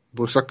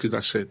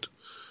Bosakida said.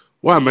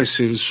 Why am I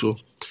saying so?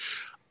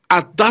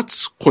 At that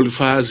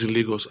qualifiers in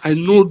Lagos, I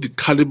know the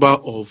caliber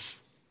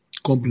of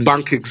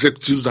bank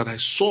executives that I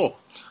saw.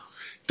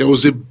 There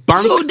was a bank.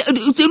 So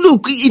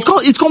look,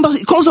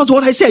 it comes out to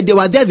what I said. They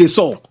were there, they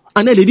saw,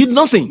 and then they did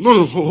nothing.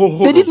 No,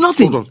 hold they did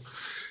nothing. Hold on.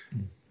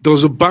 There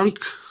was a bank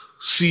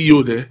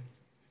CEO there.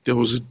 There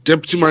was a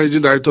deputy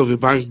managing director of a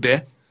bank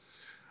there,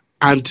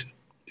 and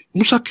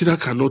Musa Kida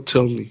cannot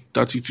tell me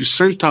that if you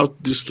sent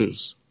out these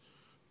things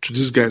to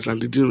these guys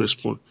and they didn't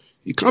respond,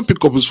 he can't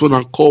pick up his phone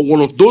and call one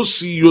of those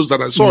CEOs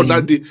that I saw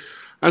that day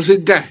and say,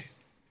 "Guy,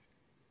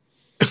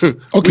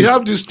 we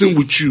have this thing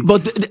with you,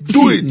 but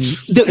do it."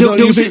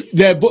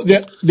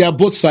 There are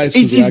both sides.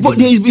 It's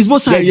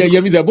both sides. Yeah.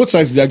 I mean, there are both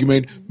sides to the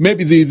argument.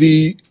 Maybe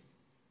the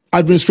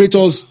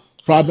administrators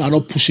probably are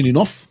not pushing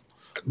enough.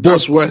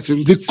 That's what I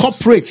think. The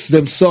corporates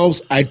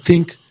themselves, I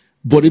think,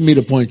 Bode made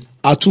a point,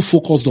 are too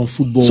focused on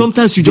football.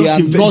 Sometimes you just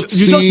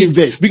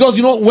invest.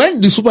 Because, when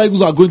the Super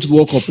Eagles are going to the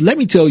World Cup, let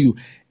me tell you,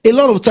 a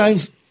lot of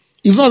times,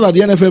 it's not that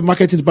the NFL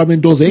marketing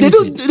department does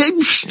anything.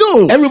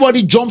 No.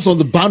 Everybody jumps on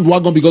the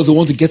bandwagon because they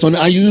want to get on it.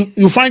 And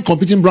you find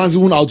competing brands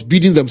even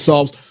outbidding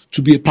themselves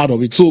to be a part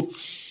of it. So,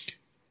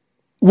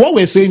 what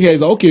we're saying here is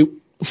that, okay,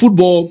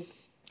 football,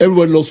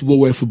 everybody loves football.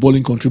 We're a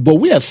footballing country. But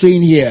we are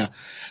saying here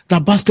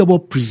that basketball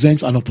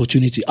presents an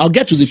opportunity. I'll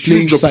get to the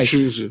playing side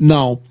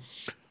now.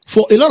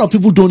 For a lot of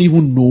people don't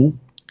even know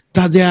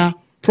that there are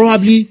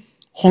probably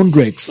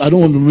hundreds, I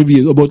don't want to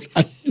maybe about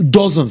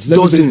dozens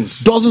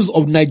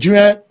of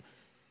Nigerian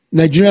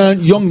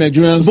young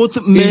Nigerians,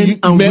 both men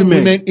and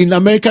women in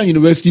American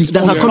universities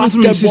that are coming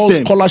through the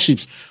system,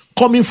 scholarships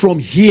coming from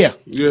here.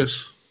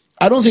 Yes.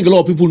 I don't think a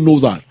lot of people know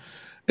that.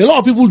 A lot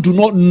of people do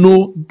not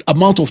know the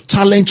amount of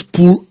talent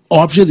pool,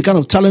 or actually the kind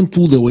of talent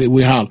pool that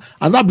we have.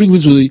 And that brings me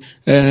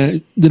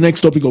to the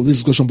next topic of this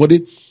discussion. But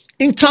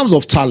in terms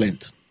of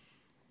talent,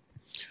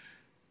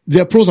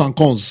 there are pros and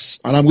cons,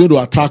 and I'm going to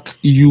attack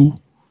you,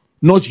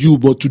 not you,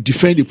 but to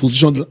defend the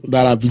position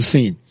that I've been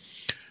saying.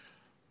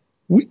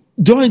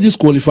 During these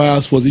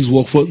qualifiers for this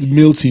work, for the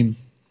male team,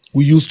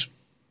 we used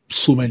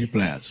so many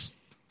players.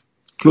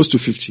 Close to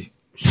 50.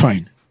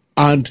 Fine.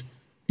 And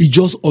it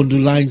just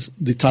underlines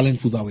the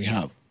talent pool that we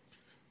have.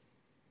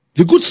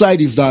 The good side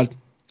is that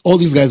all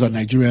these guys are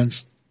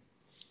Nigerians.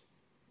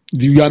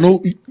 You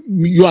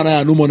and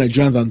I are no more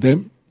Nigerians than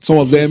them. Some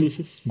of them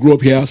grew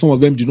up here. Some of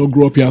them did not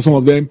grow up here. Some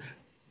of them,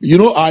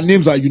 our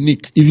names are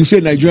unique. If you say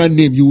Nigerian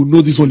name, you will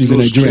know this one is a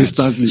Nigerian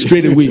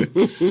straight away.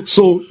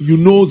 So you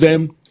know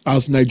them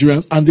as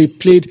Nigerians, and they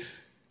played.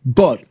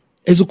 But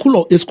a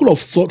school of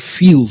thought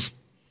feels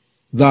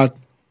that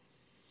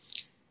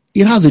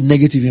it has a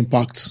negative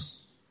impact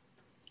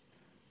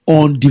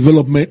on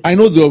development. I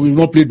know that we've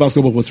not played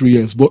basketball for 3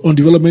 years, but on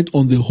development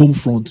on the home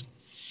front,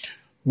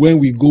 when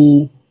we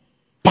go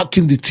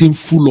packing the team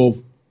full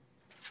of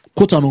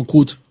quote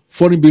unquote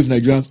foreign-based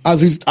Nigerians,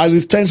 as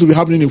it tends to be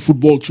happening in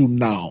football too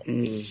now.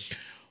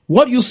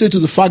 What do you say to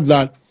the fact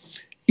that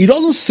it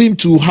doesn't seem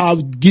to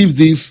give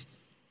this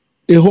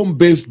a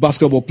home-based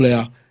basketball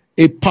player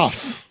a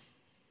path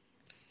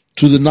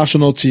to the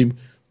national team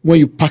when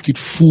you pack it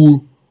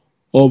full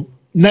of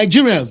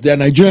Nigerians? They are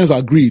Nigerians,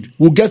 agreed.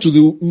 We'll get to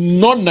the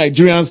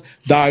non-Nigerians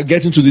that are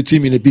getting to the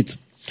team in a bit.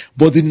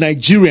 But the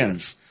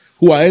Nigerians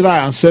who are either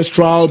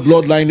ancestral,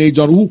 bloodline age,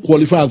 or who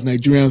qualify as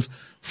Nigerians,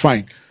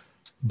 fine.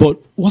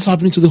 But what's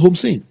happening to the home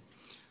scene?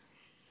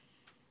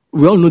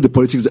 We all know the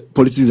politics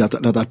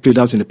that have played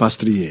out in the past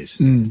 3 years.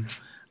 And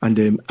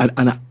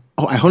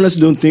I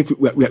honestly don't think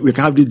we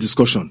can have this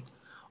discussion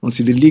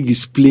until the league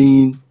is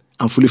playing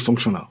and fully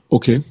functional.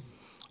 Okay.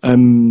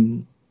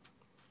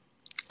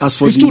 As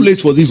for it's too late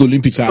for these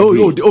Olympics.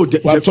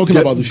 We're talking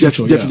about the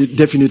future.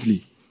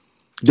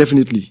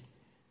 Definitely.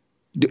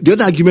 The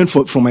other argument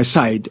from my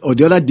side, or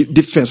the other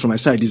defense from my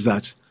side, is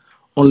that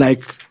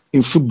unlike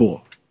in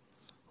football,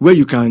 where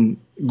you can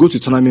go to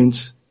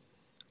tournaments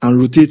and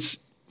rotate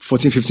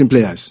 14, 15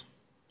 players,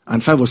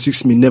 and 5 or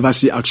 6 may never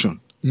see action,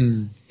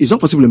 it's not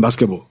possible in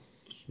basketball.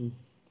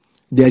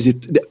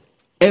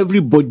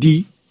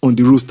 Everybody on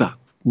the roster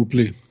will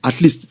play.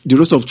 At least the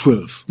roster of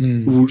 12.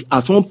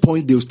 At one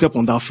point, they will step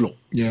on that floor.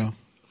 Yeah.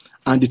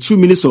 And the 2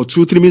 minutes or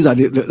 2-3 minutes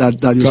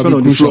that you spend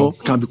on the floor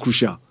can be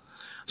crucial.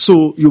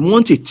 So you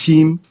want a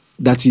team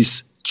that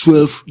is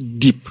 12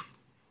 deep.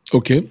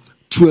 Okay.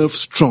 12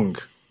 strong.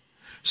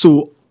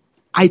 So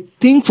I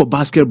think for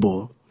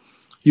basketball,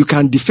 you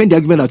can defend the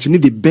argument that you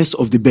need the best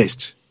of the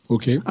best.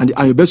 Okay. And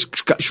your best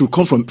should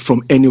come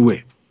from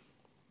anywhere.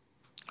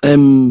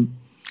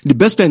 The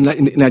best player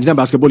in Nigerian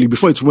basketball league,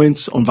 before it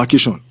went on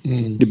vacation,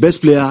 the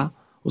best player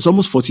was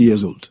almost 40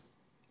 years old.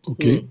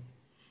 Okay.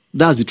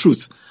 That's the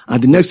truth.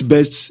 And the next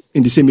best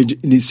in the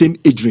same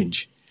age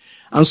range.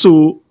 And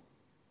so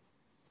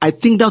I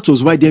think that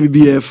was why the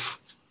NBBF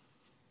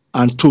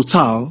and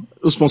Total,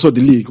 who sponsored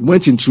the league,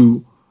 went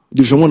into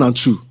Division 1 and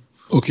 2.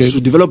 Okay.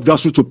 To develop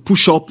grassroots, to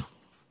push up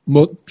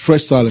more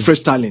fresh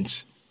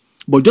talent.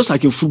 But just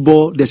like in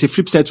football, there's a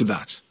flip side to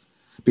that.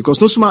 Because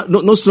no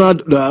sooner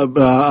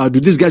do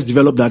these guys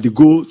develop that they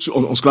go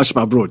on scholarship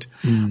abroad.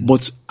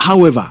 But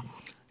however,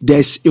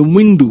 there's a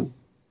window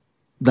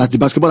that the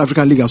Basketball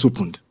African League has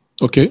opened.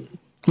 Okay.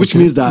 Which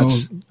means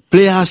that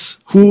players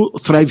who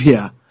thrive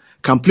here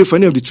can play for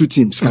any of the two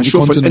teams, can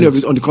show for any of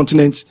it on the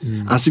continent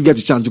and still get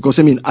a chance. Because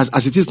I mean,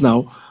 as it is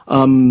now,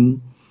 the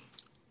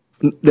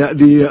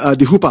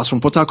Hoopers from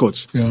Port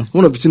Harcourt,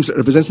 one of the teams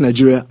representing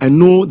Nigeria, I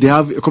know they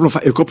have a couple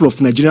of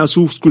Nigerians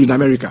who school in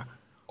America.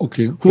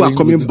 Okay. Who are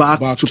coming back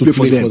to play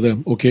for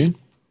them. Okay.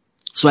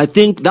 So I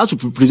think that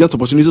will present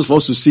opportunities for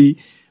us to see.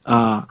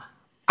 I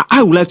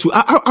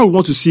would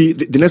want to see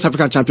the next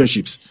African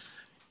Championships.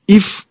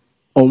 If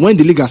or when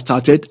the league has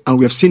started and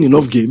we have seen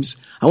enough games,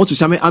 I want to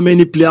see how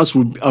many players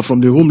from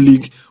the home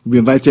league will be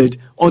invited.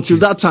 Until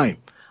that time,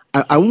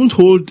 I won't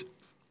hold.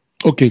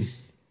 Okay.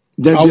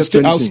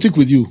 I'll stick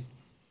with you.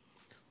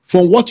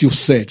 From what you've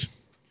said,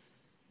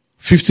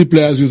 50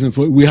 players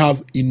using we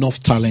have enough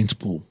talent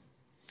pool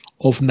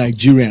of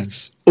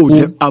Nigerians.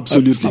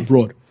 Absolutely.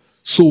 Abroad.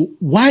 So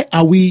why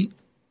are we?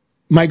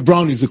 Mike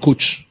Brown is the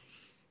coach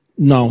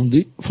now,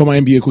 the former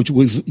NBA coach,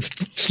 was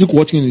still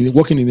working in the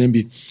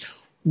NBA.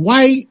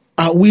 Why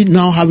are we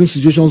now having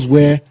situations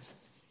where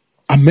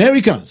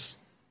Americans,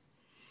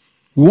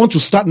 we want to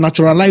start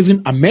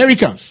naturalizing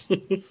Americans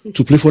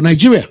to play for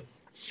Nigeria?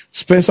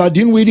 Spencer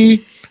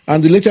Dinwiddie,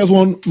 and the latest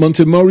one,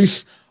 Monte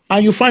Morris.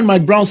 And you find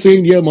Mike Brown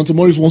saying, yeah, Monte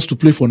Morris wants to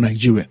play for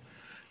Nigeria.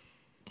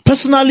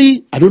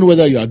 Personally, I don't know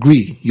whether you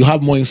agree. You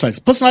have more insights.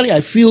 Personally,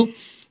 I feel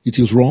it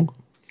is wrong.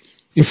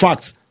 In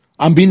fact,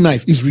 I'm being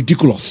nice. It's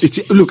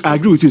ridiculous. Look, I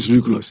agree with you. It's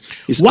ridiculous.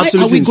 It's Why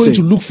are we going insane.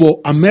 to look for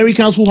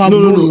Americans who have no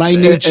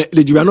lineage?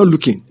 We are not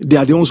looking. They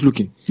are the ones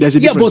looking. There's a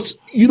difference.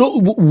 But you know,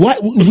 why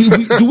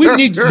do we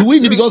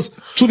need? Because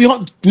to be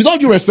honest, with all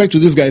due respect to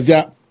these guys, they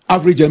are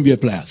average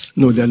NBA players.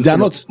 No, they're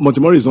not.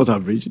 Montemori is not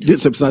average.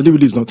 Spencer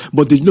Dinwiddie is not.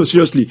 But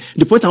seriously,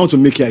 the point I want to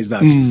make here is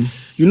that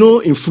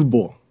in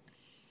football,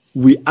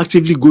 we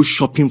actively go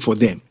shopping for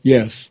them.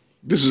 Yes.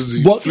 This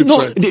is the flip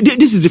side.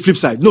 This is the flip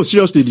side. No,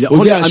 seriously, they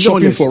are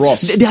shopping for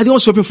us. They are the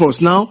ones shopping for us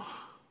now.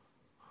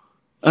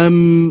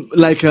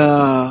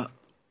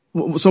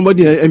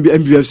 Somebody in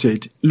MBF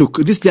said, "Look,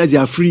 these players, they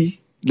are free."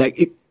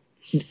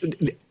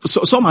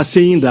 So some are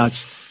saying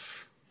that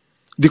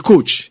the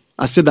coach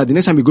has said that the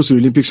next time he goes to the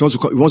Olympics, he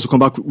wants to come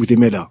back with a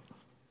medal.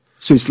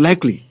 So it's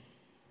likely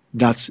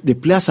that the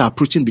players are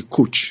approaching the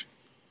coach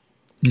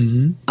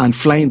and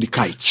flying the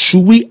kite.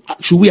 Should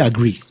we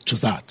agree to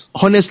that?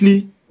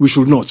 Honestly, we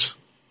should not.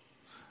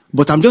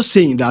 But I'm just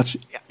saying that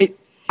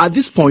at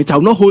this point, I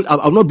will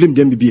not blame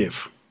the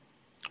MBBF.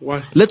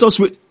 Why? Let us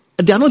wait.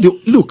 They are not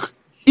look.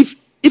 If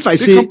I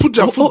say they can put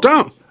their foot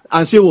down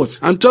and say what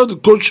and tell the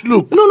coach,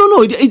 look.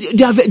 No.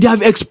 They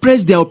have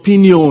expressed their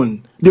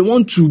opinion. They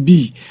want to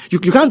be. You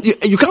can't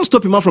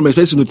stop him from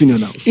expressing an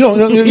opinion now. No,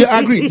 I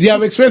agree. They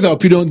have expressed their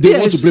opinion. They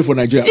want to play for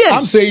Nigeria. Yes.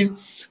 I'm saying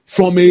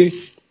from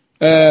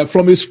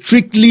a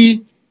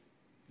strictly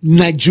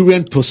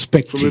Nigerian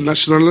perspective. From a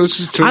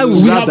nationality, I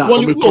would rather.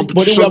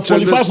 But we have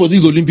qualified for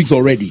these Olympics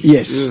already.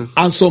 Yes. Yeah.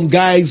 And some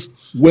guys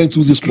went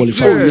through this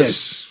qualifier.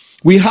 Yes.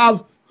 We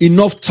have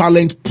enough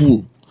talent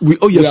pool. We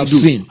have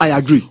seen. I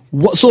agree.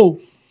 So,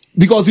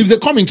 because if they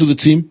come into the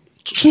team,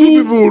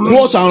 two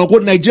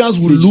quote-unquote Nigerians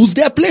will lose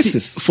their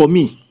places. See, for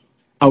me,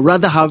 I would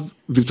rather have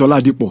Victor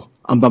Oladipo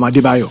and Bam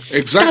Adebayo.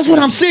 Exactly. That's what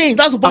I'm saying.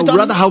 That's the point. I would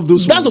rather have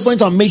those. That's the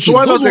point I'm making. So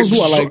why not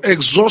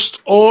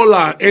exhaust all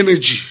our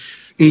energy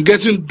in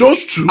getting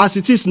those two as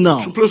it is now?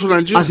 To play for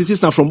Nigeria. As it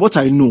is now, from what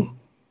I know,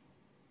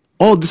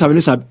 all these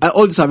avenues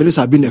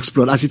have been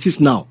explored. As it is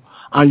now,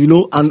 and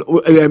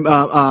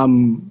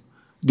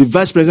the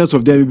vice president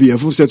of the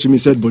MBBF who said to me,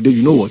 "Bode,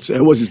 you know what?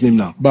 What's his name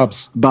now?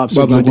 Babs. He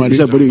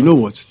said, Bode, you know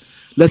what?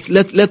 Let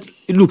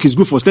look, it's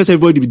good for us. Let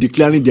everybody be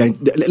declaring their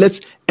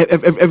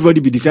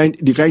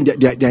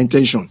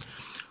intention.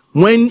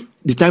 When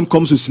the time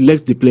comes to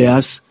select the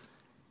players,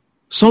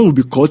 some will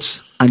be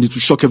caught and it will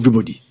shock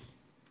everybody."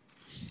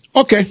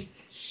 Okay.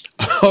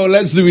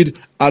 Let's do it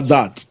at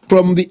that.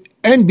 From the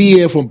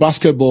NBA, from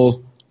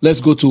basketball,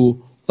 let's go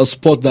to a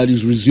sport that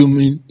is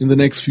resuming in the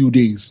next few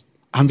days.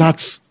 And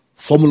that's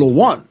Formula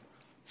One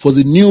for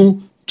the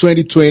new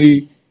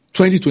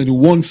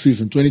 2021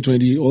 season.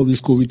 2020, all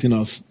this COVID thing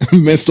has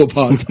messed up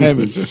our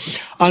timing.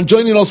 And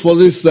joining us for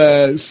this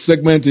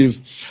segment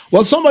is,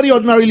 somebody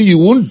ordinarily you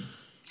wouldn't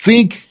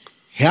think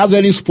he has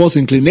any sports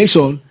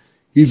inclination.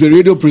 He's a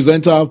radio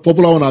presenter,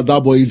 popular one at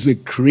that, but he's a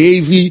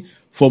crazy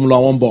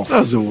Formula One buff.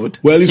 That's the word.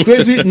 Well, he's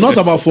crazy not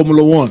about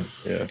Formula One.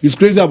 Yeah. He's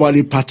crazy about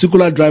a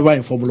particular driver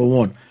in Formula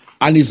One.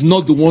 And it's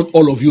not the one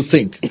all of you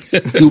think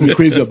he'll be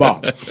crazy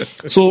about.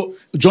 So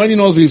joining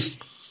us is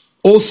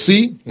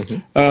OC,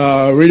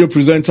 radio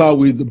presenter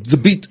with The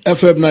Beat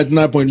FM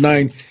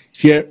 99.9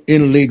 here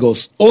in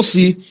Lagos.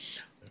 OC,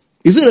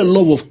 is it a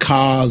love of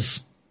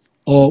cars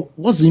or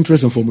what's the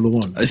interest in Formula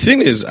One? The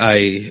thing is,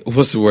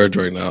 what's the word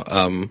right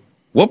now?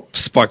 What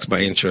sparked my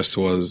interest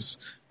was,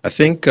 I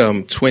think,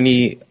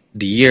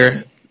 the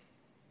year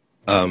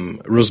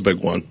Rosberg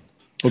won.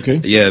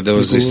 Okay. Yeah, there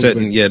was a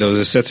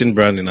certain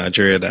brand in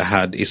Nigeria that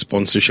had a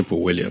sponsorship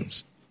with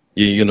Williams.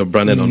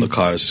 Branded on the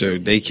cars. So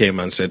they came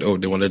and said,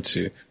 they wanted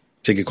to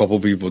take a couple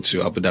people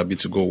to Abu Dhabi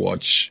to go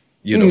watch,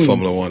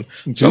 Formula One.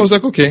 Okay. So I was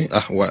like, okay,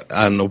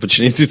 an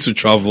opportunity to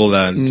travel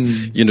and,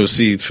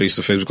 see it face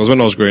to face. Because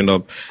when I was growing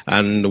up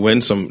and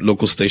when some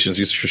local stations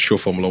used to show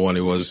Formula One,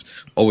 it was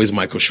always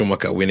Michael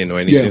Schumacher winning or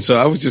anything. Yeah. So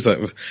I was just like,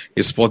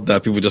 a sport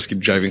that people just keep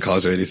driving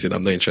cars or anything.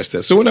 I'm not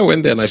interested. So when I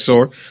went there and I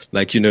saw,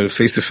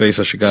 face to face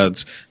as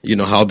regards,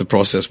 how the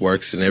process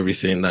works and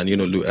everything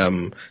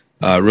and,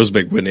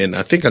 Rosberg winning.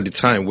 I think at the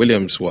time,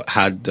 Williams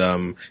had,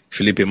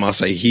 Felipe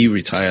Massa. He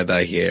retired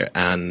that year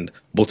and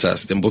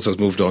Bottas. Then Bottas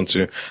moved on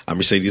to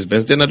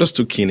Mercedes-Benz. Then I just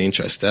took keen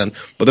interest.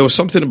 But there was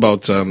something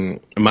about,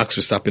 Max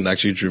Verstappen that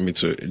actually drew me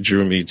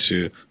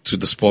to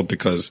the sport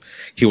because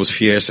he was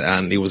fierce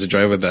and he was a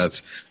driver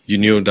that you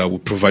knew that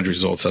would provide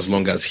results as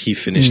long as he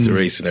finished the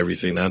race and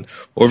everything. And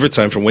over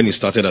time, from when he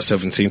started at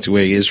 17 to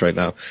where he is right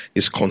now,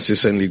 he's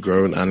consistently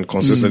grown and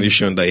consistently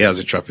shown that he has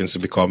the trappings to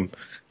become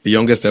the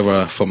youngest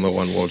ever Formula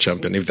One world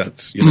champion, if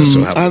that's,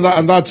 so happens.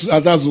 And that's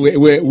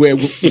where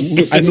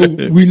I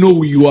know, we know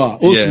who you are.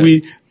 Also, yeah.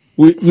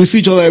 We see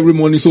each other every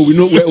morning, so we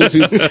know where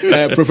OC's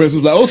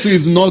preferences are. OC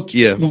is not,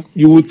 you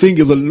would think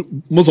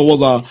most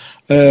of us are,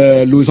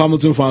 Lewis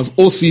Hamilton fans.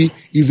 OC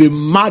is a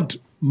Mad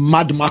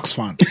Max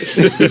fan.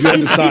 If you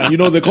understand.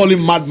 They call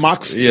him Mad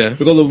Max. Yeah.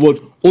 Because of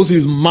what Ozzy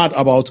is mad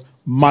about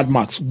Mad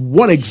Max.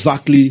 What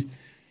exactly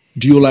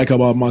do you like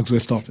about Max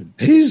Verstappen?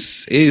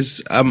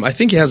 I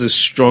think he has a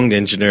strong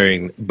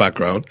engineering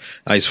background.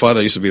 His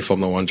father used to be a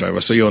Formula 1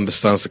 driver, so he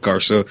understands the car.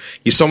 So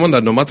he's someone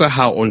that no matter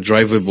how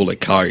undrivable a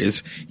car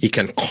is, he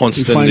can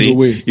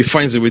constantly, he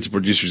finds a way to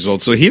produce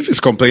results. So if he's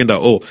complaining that,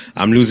 oh,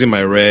 I'm losing my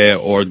rear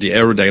or the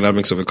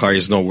aerodynamics of the car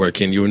is not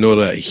working, you know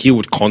that he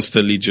would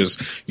constantly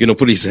just,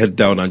 put his head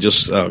down and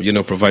just,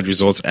 provide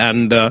results.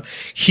 And,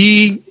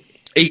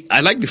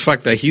 I like the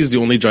fact that he's the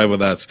only driver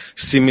that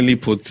seemingly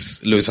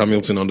puts Lewis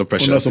Hamilton under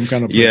pressure. Under some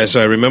kind of pressure. Yeah, so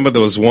I remember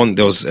there was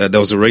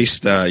a race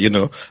that,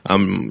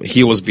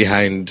 he was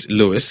behind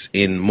Lewis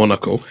in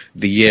Monaco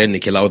the year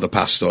Niki Lauda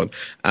passed on.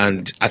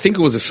 And I think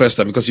it was the first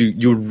time because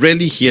you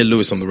rarely hear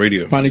Lewis on the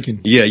radio. Panicking.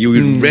 Yeah,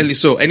 you rarely,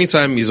 so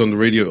anytime he's on the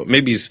radio,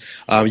 maybe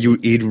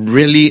it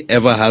rarely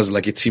ever has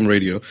like a team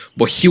radio,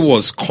 but he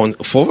was for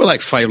over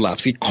like 5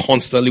 laps, he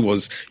constantly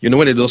was, when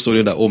they just told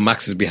him that, oh,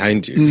 Max is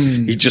behind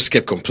you, he just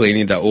kept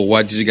complaining that, oh,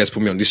 why did you guys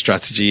put me on this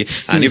strategy?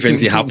 And if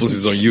anything happens,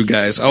 it's on you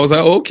guys. I was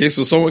like, oh, okay,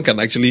 so someone can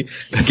actually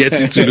get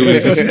into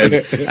Lewis's head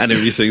and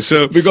everything.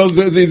 So because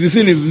the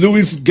thing is,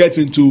 Lewis gets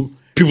into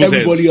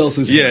everybody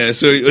else's head. Yeah,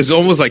 so it's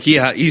almost like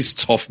he's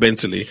tough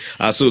mentally.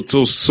 So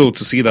to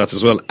see that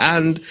as well.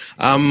 And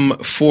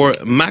for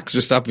Max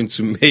Verstappen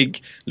to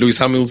make Lewis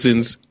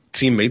Hamilton's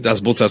teammate, that's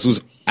Bottas,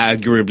 who's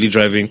arguably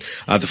driving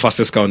the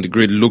fastest car on the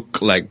grid,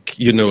 look like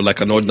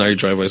an ordinary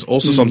driver, is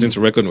also something to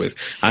reckon with.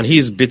 And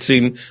he's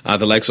beating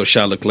the likes of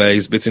Charles Leclerc,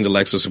 he's beating the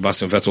likes of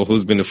Sebastian Vettel,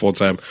 who's been a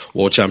 4-time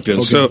world champion.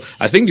 Okay. So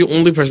I think the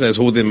only person that's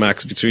holding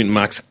Max between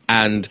Max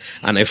and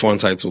an F1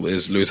 title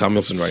is Lewis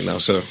Hamilton right now.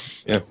 So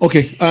yeah.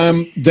 Okay.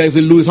 There's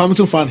a Lewis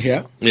Hamilton fan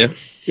here. Yeah.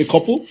 A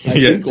couple, I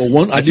think, or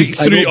one. I think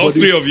all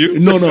three of you.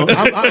 No,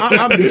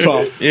 I'm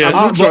neutral. Yeah,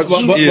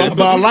 but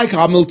I like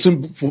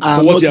Hamilton for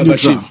what he has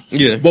achieved.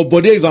 Yeah. But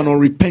there is an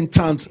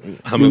unrepentant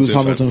Lewis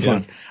Hamilton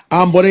fan.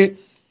 But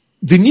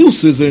the new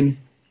season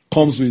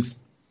comes with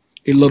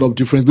a lot of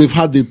difference. They've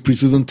had the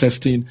preseason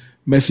testing.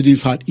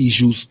 Mercedes had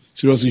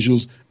serious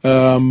issues.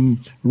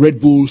 Red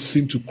Bull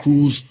seemed to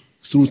cruise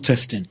through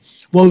testing.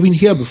 But we've been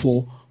here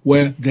before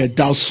where there are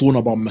doubts sown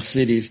about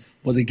Mercedes,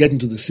 but they get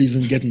into the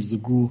season, get into the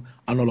groove,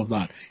 and all of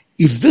that.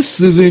 Is this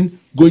season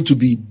going to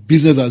be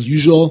business as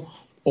usual,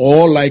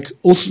 or like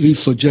Osli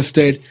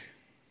suggested,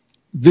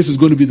 this is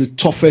going to be the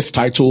toughest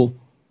title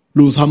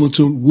Lewis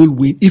Hamilton will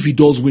win if he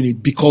does win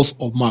it because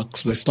of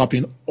Max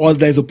Verstappen, or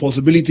there's a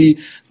possibility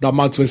that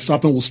Max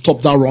Verstappen will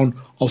stop that run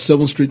of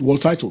 7 straight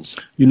world titles?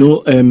 I'm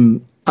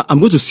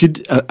going to cede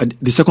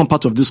the second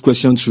part of this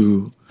question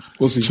to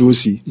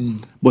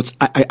Osi. But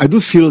I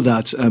do feel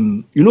that,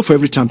 for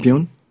every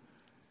champion,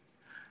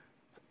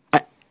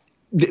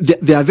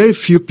 there are very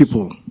few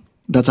people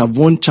that have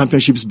won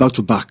championships back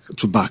to back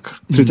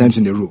 3 times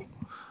in a row.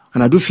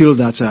 And I do feel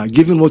that,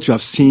 given what you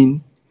have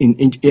seen in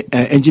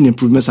engine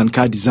improvements and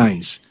car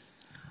designs,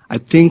 I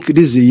think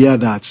this is a year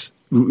that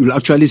we will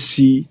actually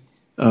see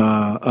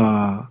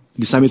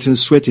Lewis Hamilton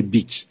sweat a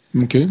bit.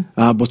 Okay.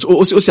 But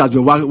also has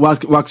been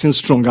waxing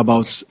strong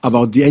about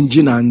the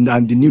engine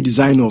and the new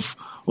design of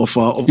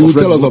he will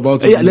tell us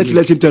about it. Yeah,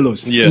 let him tell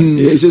us. Yeah.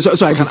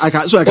 So I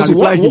can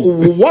reply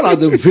him. What are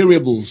the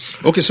variables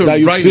so that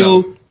you right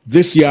feel now,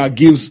 this year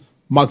gives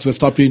Max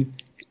Verstappen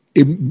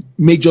a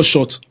major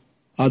shot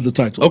at the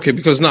title? Okay,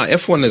 because now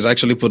F1 has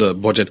actually put a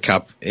budget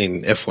cap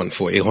in F1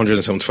 for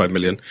 175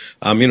 million.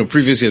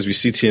 Previous years we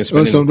see teams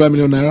spending 175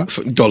 million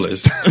naira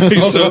dollars.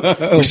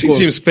 So we see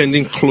teams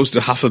spending close to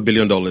 $500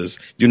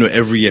 million,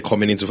 every year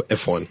coming into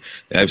F1.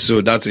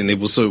 So that's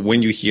enabled. So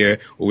when you hear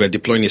we're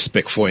deploying a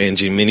Spec 4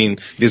 engine, meaning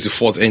there's a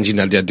 4th engine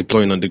that they're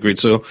deploying on the grid.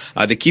 So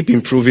they keep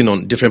improving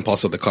on different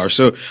parts of the car.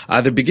 So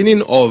at the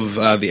beginning of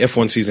the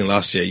F1 season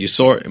last year, you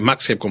saw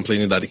Max kept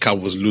complaining that the car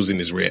was losing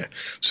his rear.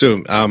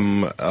 So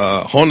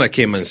Horner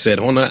came and said,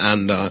 Horner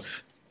and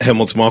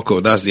Helmut Marko,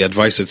 that's the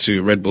advisor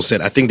to Red Bull,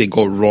 said, I think they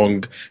got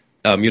wrong,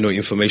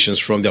 informations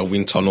from their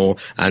wind tunnel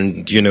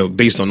and,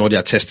 based on all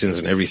their testings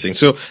and everything.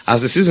 So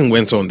as the season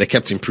went on, they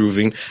kept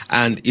improving,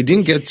 and it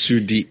didn't get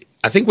to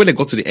I think when they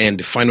got to the end,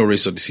 the final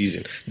race of the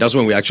season, that's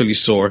when we actually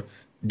saw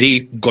they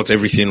got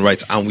everything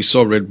right, and we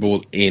saw Red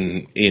Bull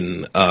in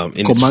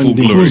its full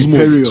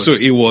glory. So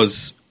it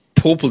was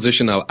pole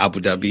position at Abu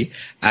Dhabi,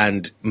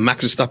 and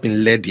Max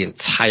Verstappen led the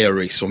entire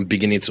race from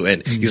beginning to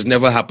end. It's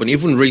never happened.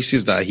 Even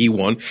races that he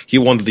won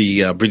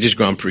the British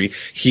Grand Prix.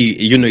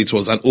 It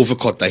was an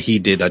overcut that he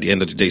did at the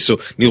end of the day. So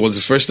it was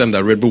the first time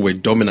that Red Bull were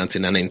dominant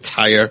in an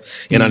entire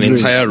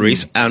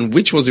race, and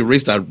which was a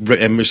race that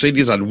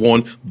Mercedes had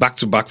won back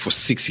to back for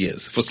 6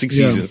 years, for 6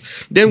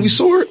 seasons. Then we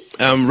saw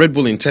Red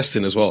Bull in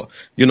testing as well,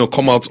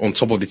 come out on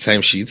top of the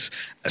timesheets.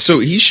 So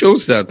he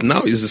shows that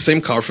now is the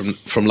same car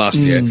from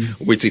last year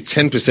with a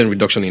 10%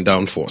 reduction in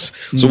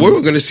downforce. So what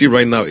we're going to see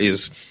right now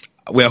is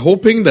we're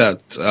hoping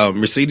that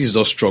Mercedes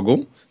does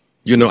struggle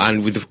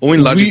And with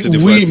owing largely to the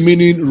we fact,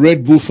 meaning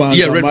Red Bull fans.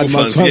 yeah, Red Bull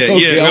fans.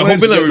 Okay, We're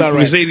hoping that right.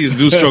 Mercedes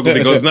do struggle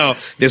because now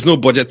there's no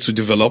budget to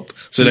develop,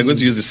 so they're going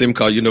to use the same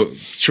car,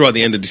 throughout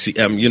the end of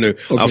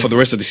the for the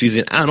rest of the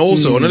season. And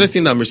also another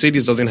thing that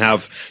Mercedes doesn't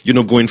have,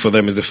 going for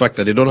them is the fact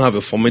that they don't have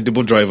a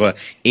formidable driver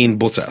in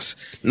Bottas.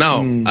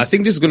 Now, I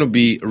think this is going to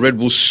be Red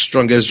Bull's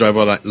strongest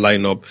driver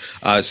lineup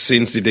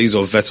since the days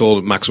of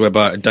Vettel, Max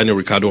Webber, Daniel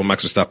Ricciardo, and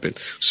Max Verstappen.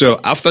 So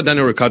after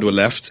Daniel Ricciardo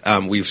left,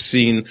 we've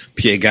seen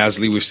Pierre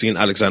Gasly, we've seen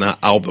Alexander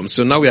Albon.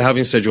 So now we're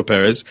having Sergio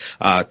Perez,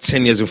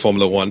 10 years in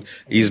Formula One.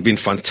 He's been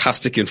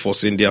fantastic in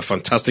Force India,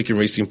 fantastic in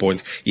Racing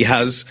Point. He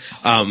has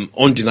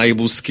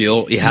undeniable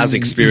skill. He has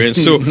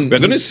experience. So we're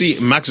going to see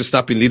Max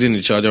Verstappen leading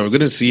the charge, and we're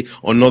going to see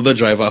another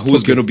driver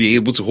who's going to be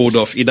able to hold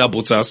off either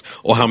Bottas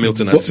or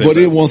Hamilton at the same time.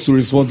 But he wants to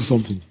respond to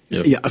something.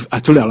 Yeah, I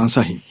told you I'll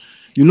answer him.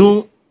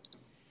 The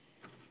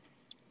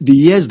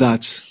years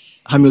that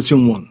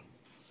Hamilton won,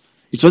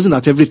 it wasn't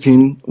that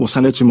everything was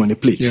handed to him on a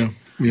plate. Yeah.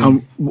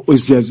 And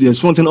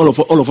there's one thing all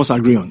of us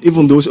agree on.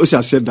 Even though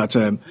Osia said that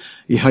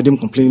he heard him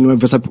complaining when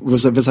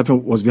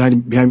Verstappen was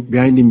behind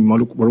him in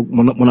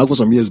Monaco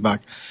some years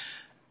back.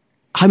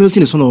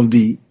 Hamilton is one of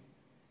the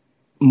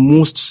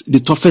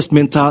toughest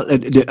mental,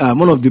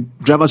 one of the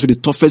drivers with the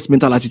toughest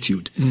mental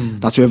attitude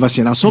that you've ever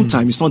seen. And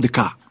sometimes it's not the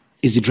car,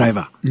 it's the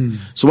driver.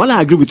 So while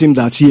I agree with him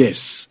that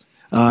yes,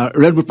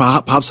 Red Bull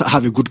perhaps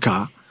have a good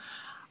car,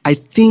 I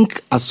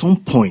think at some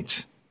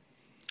point,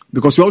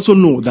 because we also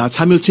know that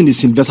Hamilton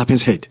is in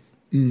Verstappen's head.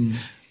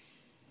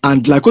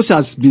 And like Osi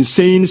has been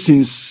saying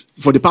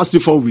for the past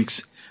 3-4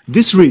 weeks,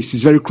 this race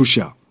is very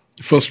crucial.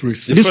 The first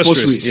race. This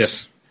first race.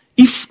 Yes.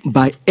 If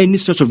by any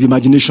stretch of the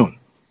imagination,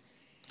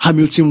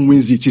 Hamilton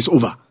wins it, it's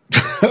over.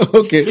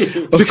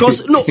 Okay.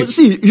 Because, no,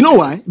 see, you know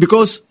why?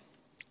 Because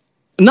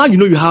now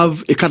you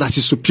have a car that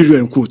is superior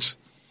in quotes.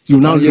 You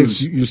now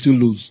lose. You still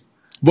lose.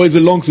 But it's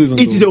a long season.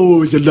 It's a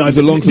long season.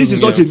 This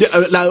is not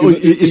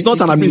it's not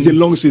it's a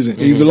long season.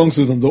 It's a long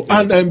season though.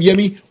 And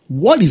Yemi,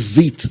 what is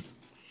it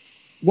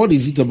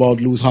about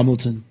Lewis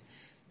Hamilton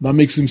that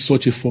makes him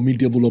such a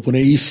formidable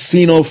opponent? He's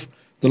seen off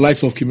the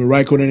likes of Kimi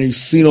Raikkonen.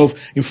 He's seen off,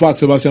 in fact,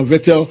 Sebastian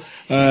Vettel.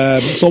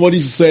 Somebody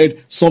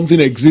said something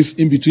exists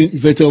in between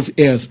Vettel's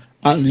ears,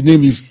 and the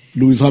name is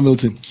Lewis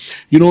Hamilton.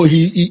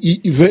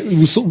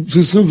 We've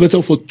seen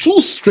Vettel for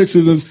 2 straight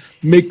seasons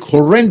make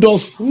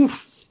horrendous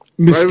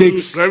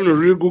mistakes. Driving a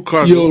real good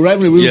car.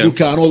 Driving a real good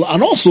car and all.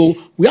 And also,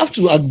 we have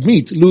to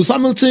admit, Lewis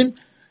Hamilton,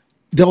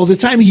 there was a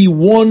time he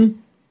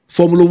won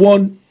Formula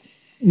One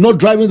not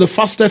driving the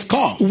fastest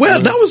car. Well,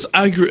 that was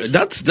arguable.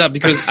 That's that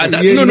because that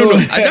season.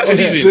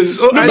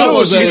 That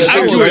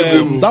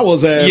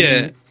was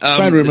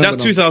trying to remember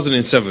that's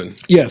 2007.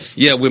 Yes.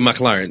 Yeah, with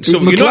McLaren. So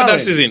at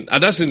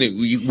that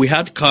season, we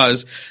had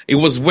cars. It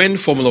was when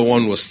Formula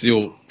One was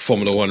still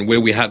Formula One,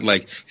 where we had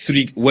like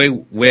 3,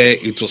 where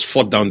it was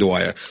fought down the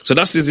wire. So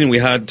that season we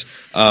had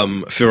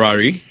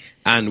Ferrari.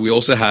 And we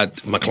also had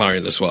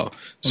McLaren as well. Okay.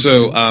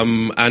 So,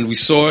 and we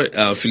saw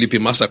Felipe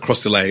Massa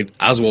cross the line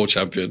as world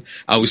champion.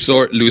 And we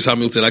saw Lewis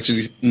Hamilton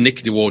actually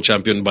nick the world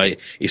champion by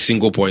a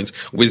single point,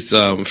 with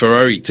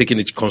Ferrari taking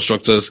the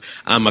constructors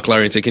and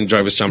McLaren taking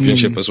drivers'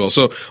 championship as well.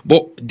 So,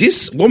 but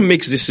what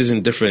makes this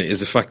season different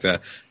is the fact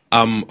that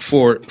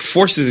for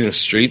 4 seasons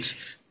straight,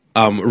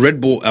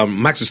 Red Bull,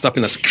 Max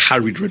Verstappen has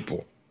carried Red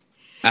Bull.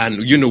 And,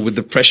 with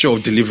the pressure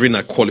of delivering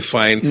at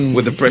qualifying,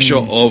 with the pressure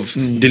of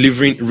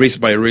delivering race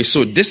by race.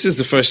 So this is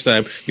the first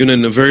time,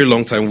 in a very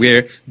long time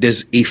where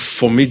there's a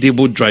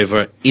formidable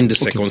driver in the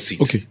second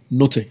seat. Okay,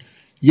 noted.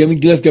 Yeah,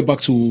 let's get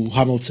back to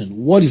Hamilton.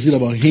 What is it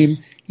about him?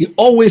 He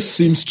always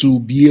seems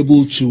to be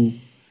able to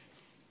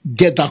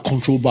get that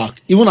control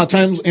back. Even at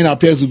times, in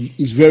appears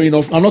is very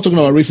enough. I'm not talking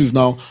about races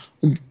now.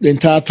 The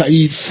entire time,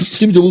 he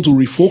seems able to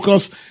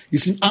refocus.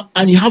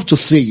 And you have to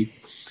say it.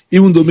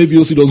 Even though maybe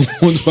Osi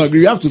doesn't want to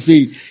agree, you have to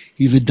say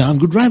he's a damn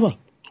good driver.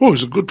 Oh,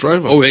 he's a good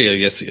driver. Oh, yeah,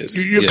 yes, he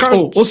is. You can't.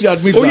 Oh, Osi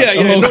admits that.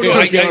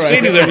 I say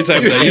this every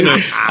time.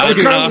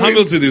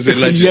 Hamilton is a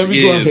legend.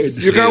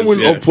 You can't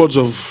win upwards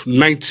of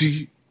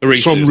 90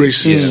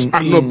 races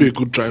and not be a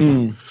good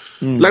driver.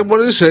 Like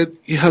what he said,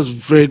 he has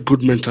very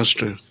good mental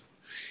strength.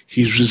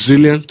 He's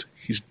resilient.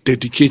 He's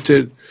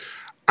dedicated.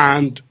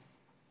 And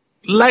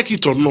like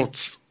it or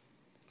not,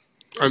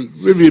 and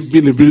maybe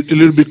being a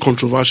little bit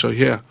controversial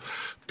here,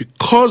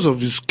 because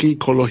of his skin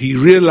color, he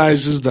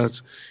realizes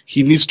that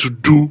he needs to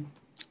do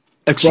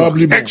extra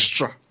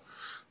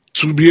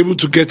to be able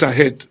to get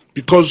ahead.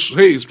 Because,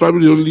 hey, he's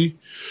probably the only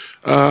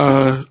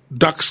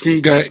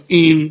dark-skinned guy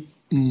in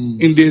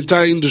the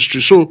entire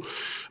industry. So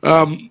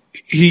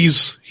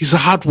he's a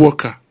hard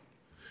worker.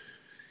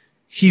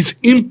 His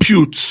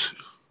input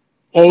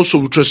also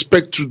with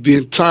respect to the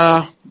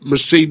entire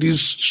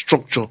Mercedes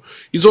structure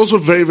is also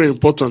very, very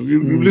important.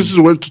 You listen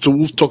to when Toto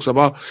Wolff talks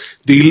about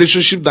the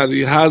relationship that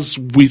he has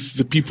with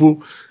the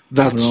people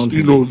that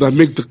that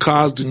make the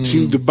cars, the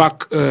team, the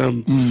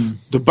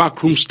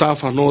backroom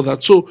staff, and all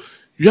that. So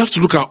you have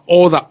to look at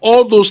all that.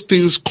 All those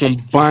things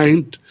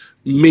combined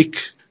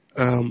make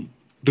the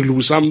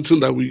Lewis Hamilton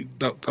that we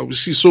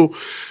see. So,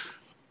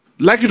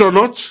 like it or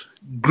not,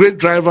 great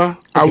driver.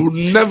 I would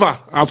never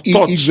have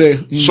thought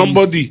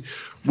somebody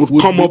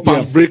would come up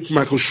and break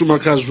Michael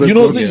Schumacher's record. You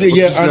know,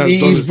 and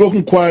he's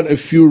broken quite a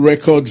few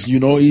records. You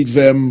know, he's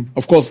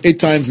of course 8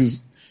 times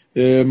is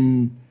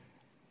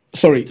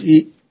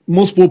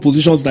most pole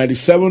positions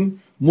 97.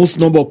 Most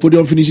number of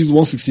podium finishes,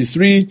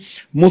 163.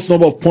 Most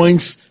number of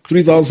points,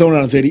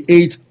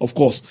 3,738. Of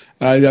course,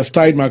 he has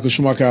tied Michael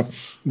Schumacher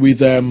with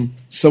 7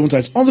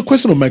 times. On the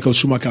question of Michael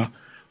Schumacher,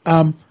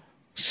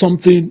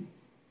 something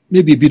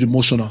maybe a bit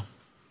emotional.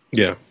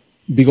 Yeah.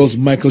 Because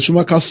Michael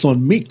Schumacher's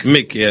son, Mick,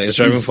 is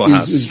driving for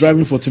Haas. Is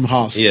driving for Tim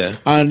Haas. Yeah.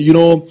 And, you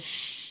know,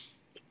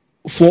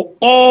 for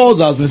all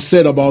that's been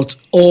said about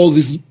all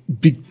these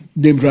big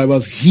name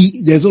drivers,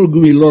 there's going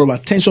to be a lot of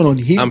attention on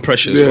him. And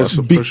pressure as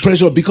well. Big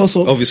pressure because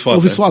of his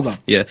father.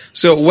 Yeah.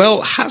 So,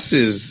 well, Haas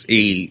is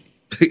a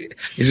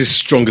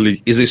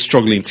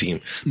struggling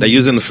team. They're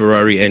using the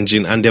Ferrari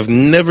engine, and they've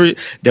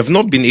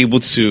not been able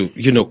to,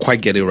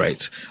 quite get it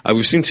right.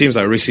 We've seen teams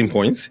like Racing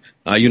Point,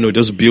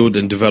 just build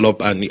and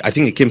develop, and I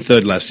think it came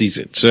 3rd last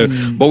season. So,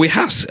 but with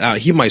Haas,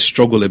 he might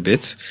struggle a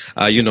bit.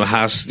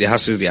 Haas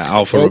is the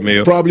Alfa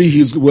Romeo. Probably he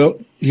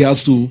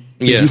has to.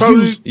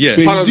 Development.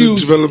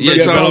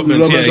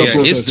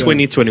 It's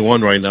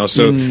 2021 right now.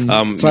 So,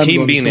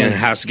 him being in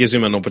Haas gives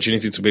him an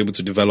opportunity to be able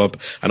to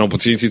develop, an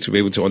opportunity to be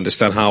able to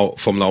understand how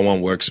Formula One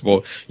works.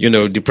 But,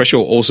 the pressure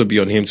will also be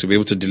on him to be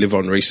able to deliver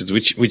on races,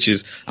 which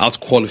is out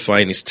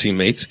qualifying his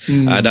teammates.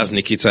 That's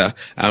Nikita.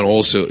 And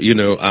also,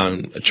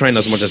 trying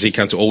as much as he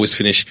can to always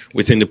finish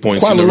within the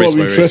points. Quite in the a lot of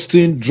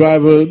interesting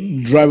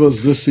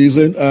drivers this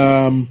season.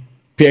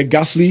 Pierre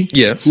Gasly,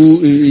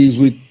 who is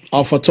with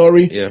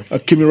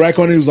AlphaTauri, Kimi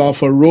Raikkonen is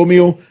Alfa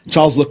Romeo,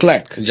 Charles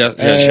Leclerc. Charles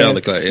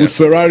Leclerc, with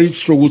Ferrari,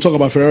 we'll talk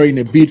about Ferrari in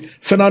a bit.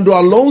 Fernando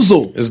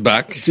Alonso is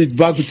back. He's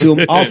back with Team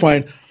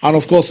Alpine. And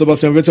of course,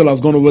 Sebastian Vettel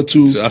has gone over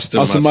to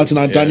Aston Martin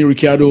and Daniel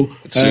Ricciardo to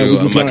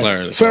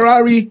McLaren.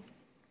 Ferrari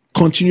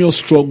continuous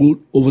struggle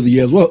over the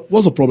years.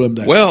 What's the problem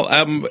there? Well,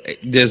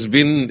 there's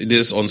been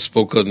this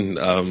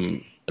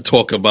unspoken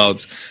talk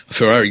about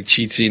Ferrari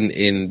cheating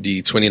in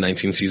the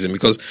 2019 season,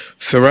 because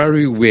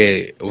Ferrari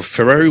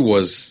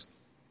was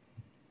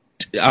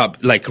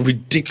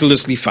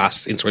ridiculously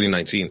fast in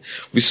 2019.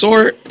 We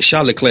saw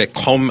Charles Leclerc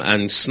come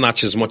and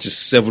snatch as much as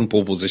 7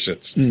 pole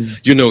positions.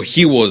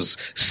 He was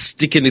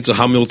sticking it to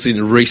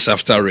Hamilton race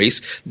after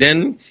race.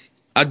 Then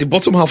at the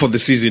bottom half of the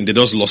season, they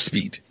just lost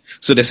speed.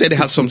 So they said it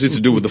had something to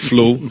do with the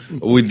flow,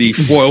 with the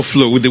fuel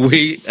flow, with the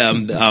way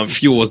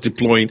fuel was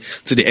deploying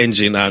to the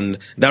engine, and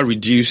that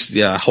reduced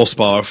their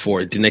horsepower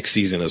for the next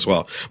season as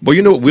well. But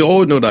we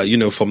all know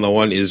that Formula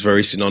One is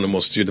very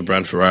synonymous to the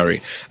brand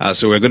Ferrari.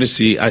 So we're going to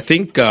see. I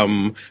think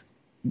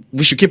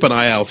we should keep an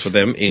eye out for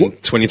them in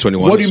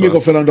 2021. What do you make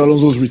of Fernando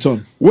Alonso's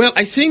return? Well,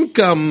 I think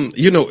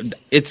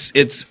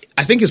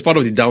I think it's part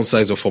of the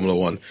downsides of Formula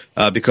One,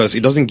 because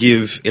it doesn't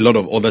give a lot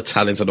of other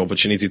talent an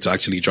opportunity to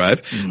actually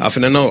drive.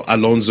 Fernando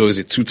Alonso is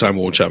a 2-time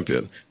world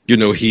champion.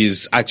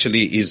 He's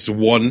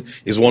won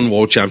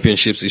world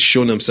championships. He's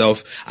shown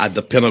himself at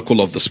the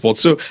pinnacle of the sport.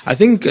 So I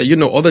think,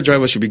 other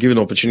drivers should be given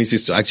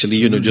opportunities to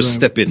actually, just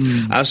step in.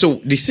 So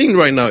the thing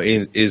right now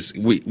is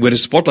with a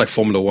sport like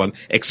Formula One,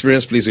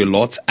 experience plays a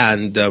lot,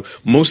 and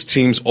most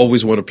teams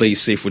always want to play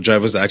safe with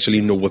drivers that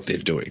actually know what they're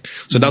doing.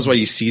 So that's why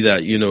you see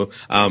that,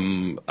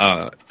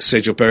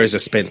 Sergio Perez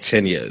has spent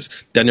 10 years,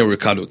 Daniel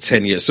Ricciardo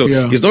 10 years. So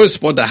it's not a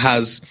sport that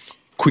has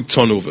quick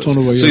turnovers. So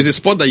it's a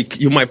sport that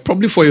you might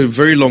probably for a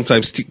very long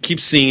time keep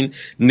seeing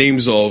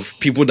names of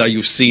people that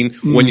you've seen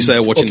when you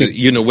started watching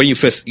it, when you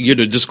first,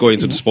 just go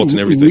into the sport and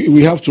everything.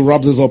 We have to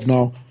wrap this up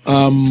now.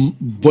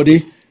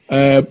 Buddy,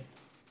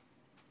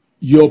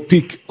 your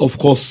pick, of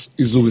course,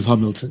 is Lewis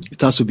Hamilton. It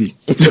has to be.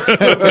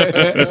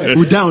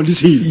 We're down this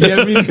hill. You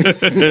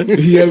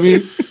hear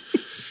me?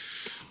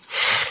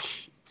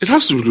 It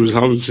has to be Lewis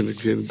Hamilton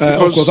again.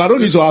 Of course, I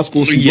don't need to ask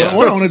also.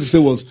 What I wanted to say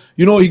was,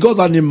 he got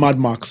that name Mad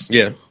Max.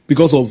 Yeah.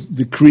 Because of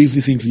the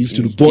crazy things he used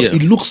to do. But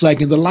it looks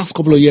like in the last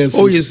couple of years,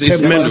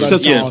 he's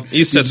mellowed.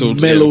 He's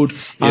settled. Mellowed.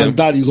 And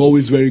that is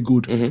always very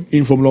good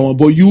in Formula One.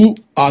 But you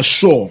are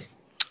sure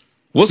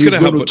what's going to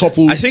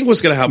happen? I think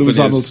what's going to happen Lewis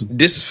is Hamilton.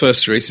 This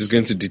first race is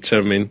going to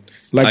determine,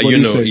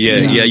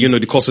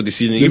 the course of the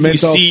season. The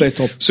mental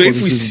setup. So if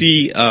we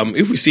see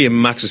a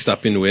Max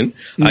Verstappen win,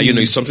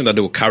 it's something that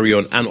they will carry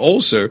on. And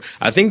also,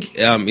 I think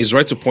it's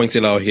right to point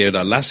it out here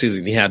that last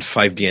season he had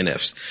 5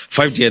 DNFs.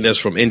 5 DNFs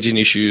from engine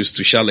issues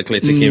to Charles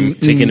Leclerc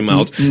taking him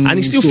out, and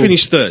he still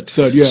finished third.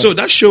 So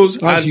that shows.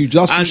 That's huge.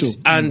 That's crucial.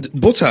 And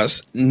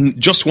Bottas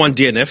just 1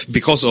 DNF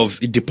because of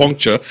the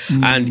puncture,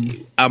 and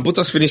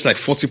Bottas finished like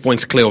 40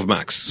 points clear of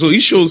Max. So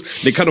it shows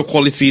the kind of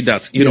quality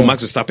that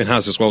Max Verstappen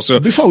has as well. So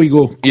before we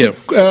go,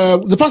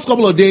 the past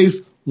couple of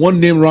days, one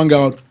name rang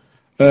out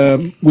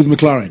with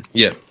McLaren.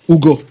 Yeah,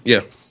 Ugo.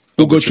 Yeah,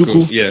 Ugo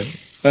Chukwu. Yeah,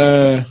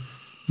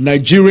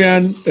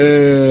 Nigerian,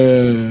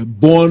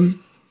 born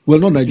Well,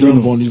 not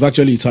Nigerian born. He's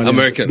actually Italian.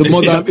 American. The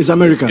mother Is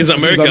American. It's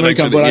American,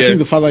 actually, but I yeah. think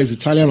the father is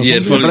Italian. Or Yeah,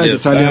 something. the father is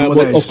Italian, mother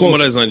but is- of course,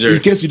 mother is Nigerian.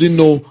 in case you didn't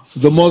know,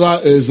 the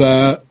mother is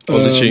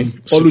Oluchi,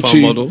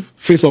 supermodel.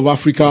 Face of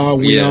Africa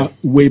winner Yeah.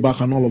 way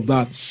back and all of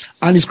that,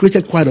 and he's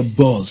created quite a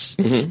buzz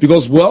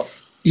because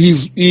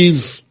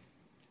he's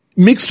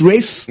mixed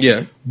race.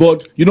 Yeah.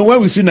 But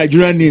when we see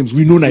Nigerian names,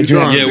 we know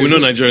Nigerian. Yeah, we know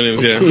Nigerian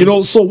names,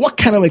 yeah. So what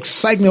kind of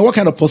excitement, what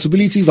kind of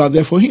possibilities are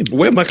there for him?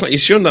 Well,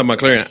 it's shown that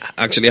McLaren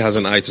actually has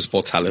an eye to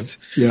sport talent.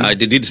 Yeah.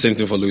 They did the same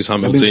thing for Lewis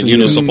Hamilton,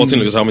 Hamilton, supporting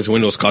Lewis Hamilton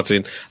when he was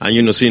cutting,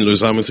 and, seeing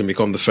Lewis Hamilton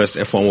become the first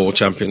F1 world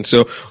champion.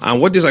 So,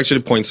 and what this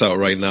actually points out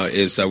right now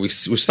is that we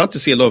start to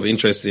see a lot of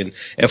interest in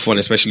F1,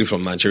 especially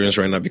from Nigerians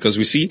right now, because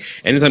we see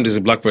anytime there's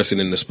a black person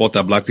in the sport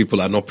that black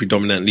people are not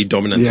predominantly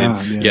dominant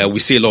in, we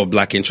see a lot of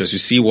black interest. We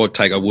see what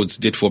Tiger Woods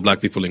did for black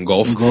people in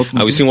golf.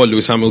 And we see what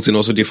Lewis Hamilton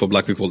also did for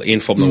black people in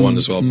Formula One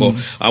as well. But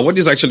what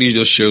this actually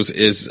just shows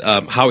is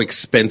how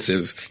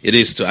expensive it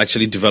is to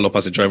actually develop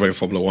as a driver in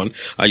Formula One.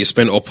 You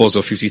spend upwards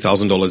of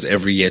 $50,000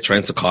 every year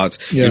trying to kart,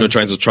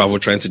 trying to travel,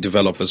 trying to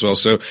develop as well.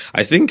 So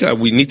I think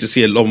we need to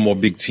see a lot more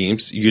big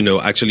teams,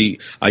 actually,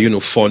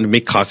 fund,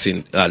 make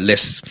karting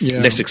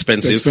less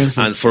expensive,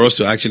 and for us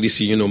to actually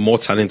see, more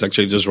talent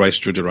actually just rise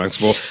through the ranks.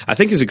 But I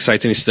think it's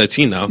exciting. He's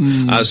 13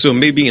 now, so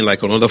maybe in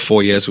like another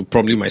 4 years, we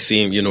probably might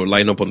see him,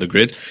 line up on the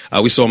grid.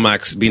 We saw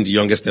Max being the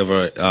youngest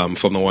ever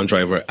Formula One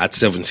driver at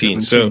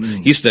 17. So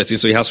he's 13,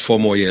 so he has 4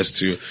 more years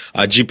to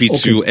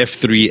GP2,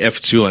 F3,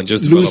 F2, and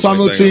just Lewis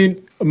develop.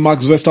 Hamilton,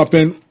 Max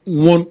Verstappen,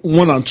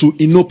 1 and 2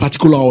 in no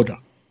particular order.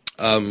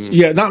 Now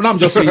I'm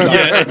just saying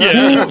that.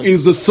 Who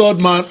is the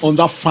third man on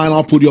that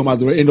final podium at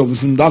the end of the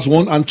season? That's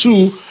 1. And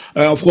 2,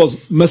 of course,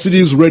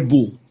 Mercedes, Red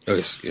Bull.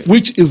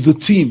 Which is the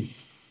team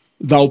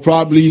that will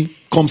probably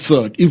come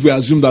third if we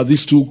assume that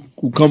these two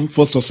will come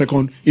first or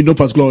second in no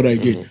particular order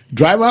again.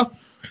 Driver?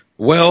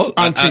 Well,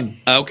 and team.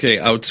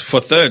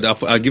 For third,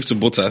 I'll give to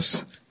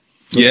Bottas.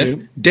 Okay. Yeah.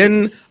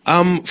 Then,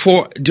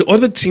 for the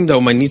other team that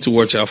we might need to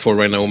watch out for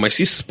right now, we might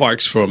see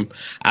sparks from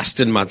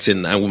Aston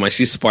Martin, and we might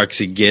see sparks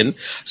again.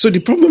 So the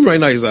problem right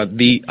now is that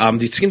the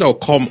team that will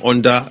come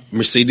under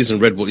Mercedes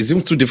and Red Bull is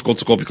even too difficult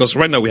to call, because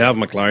right now we have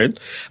McLaren,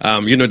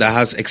 that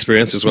has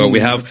experience as well. We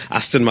have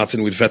Aston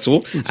Martin with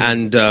Vettel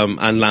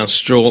and Lance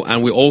Stroll,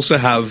 and we also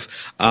have,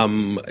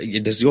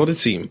 there's the other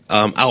team,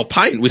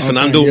 Alpine with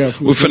Fernando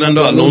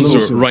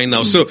Alonso right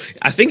now. So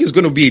I think it's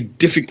going to be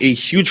a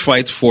huge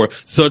fight for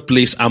third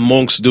place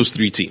amongst those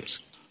 3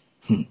 teams.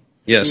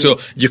 Yeah, so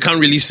you can't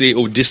really say,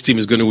 this team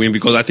is going to win,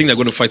 because I think they're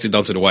going to fight it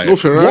down to the wire. No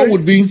Ferrari. What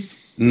would be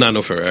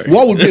no Ferrari.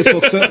 What would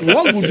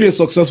be a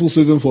successful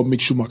season for Mick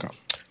Schumacher?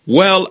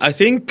 Well, I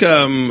think there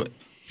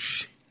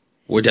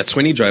are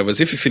 20 drivers.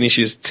 If he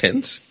finishes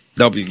 10th,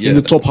 that'll be in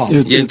the top half.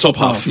 Yeah, in the top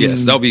half.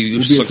 Yes, that'll be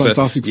a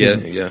fantastic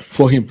season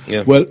for him.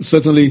 Yeah. Well,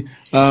 certainly,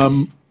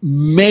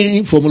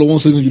 many Formula One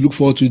seasons you look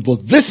forward to it, but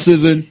this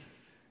season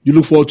you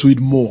look forward to it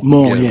more.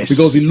 Yes.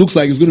 Because it looks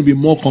like it's going to be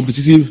more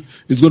competitive,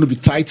 it's going to be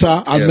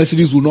tighter, and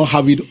Mercedes will not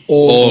have it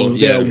all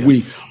their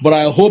way. But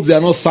I hope they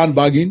are not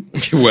sandbagging.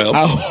 Well,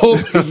 I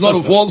hope it's not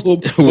a false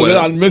hope.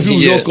 And Mercedes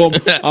will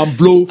just come and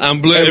blow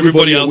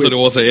everybody out of the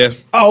water. Yeah.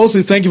 I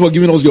also thank you for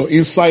giving us your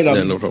insight.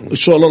 No problem. I'm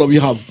sure a lot of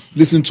you have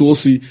listened to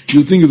us. You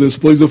think it's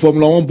a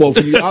Formula One, but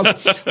if you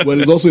ask, well,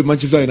 he's also a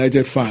Manchester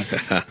United fan.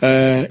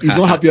 He's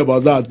not happy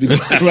about that because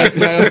right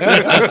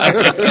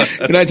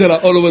now, United are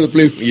all over the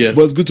place. Yeah.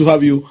 But it's good to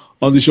have you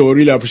on the show. I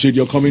really appreciate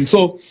your coming.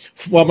 So,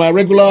 for my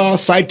regular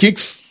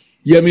sidekicks,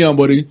 Yemi and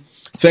Buddy,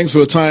 thanks for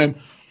your time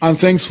and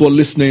thanks for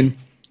listening.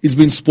 It's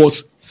been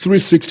Sports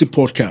 360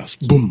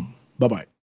 Podcast. Boom. Bye-bye.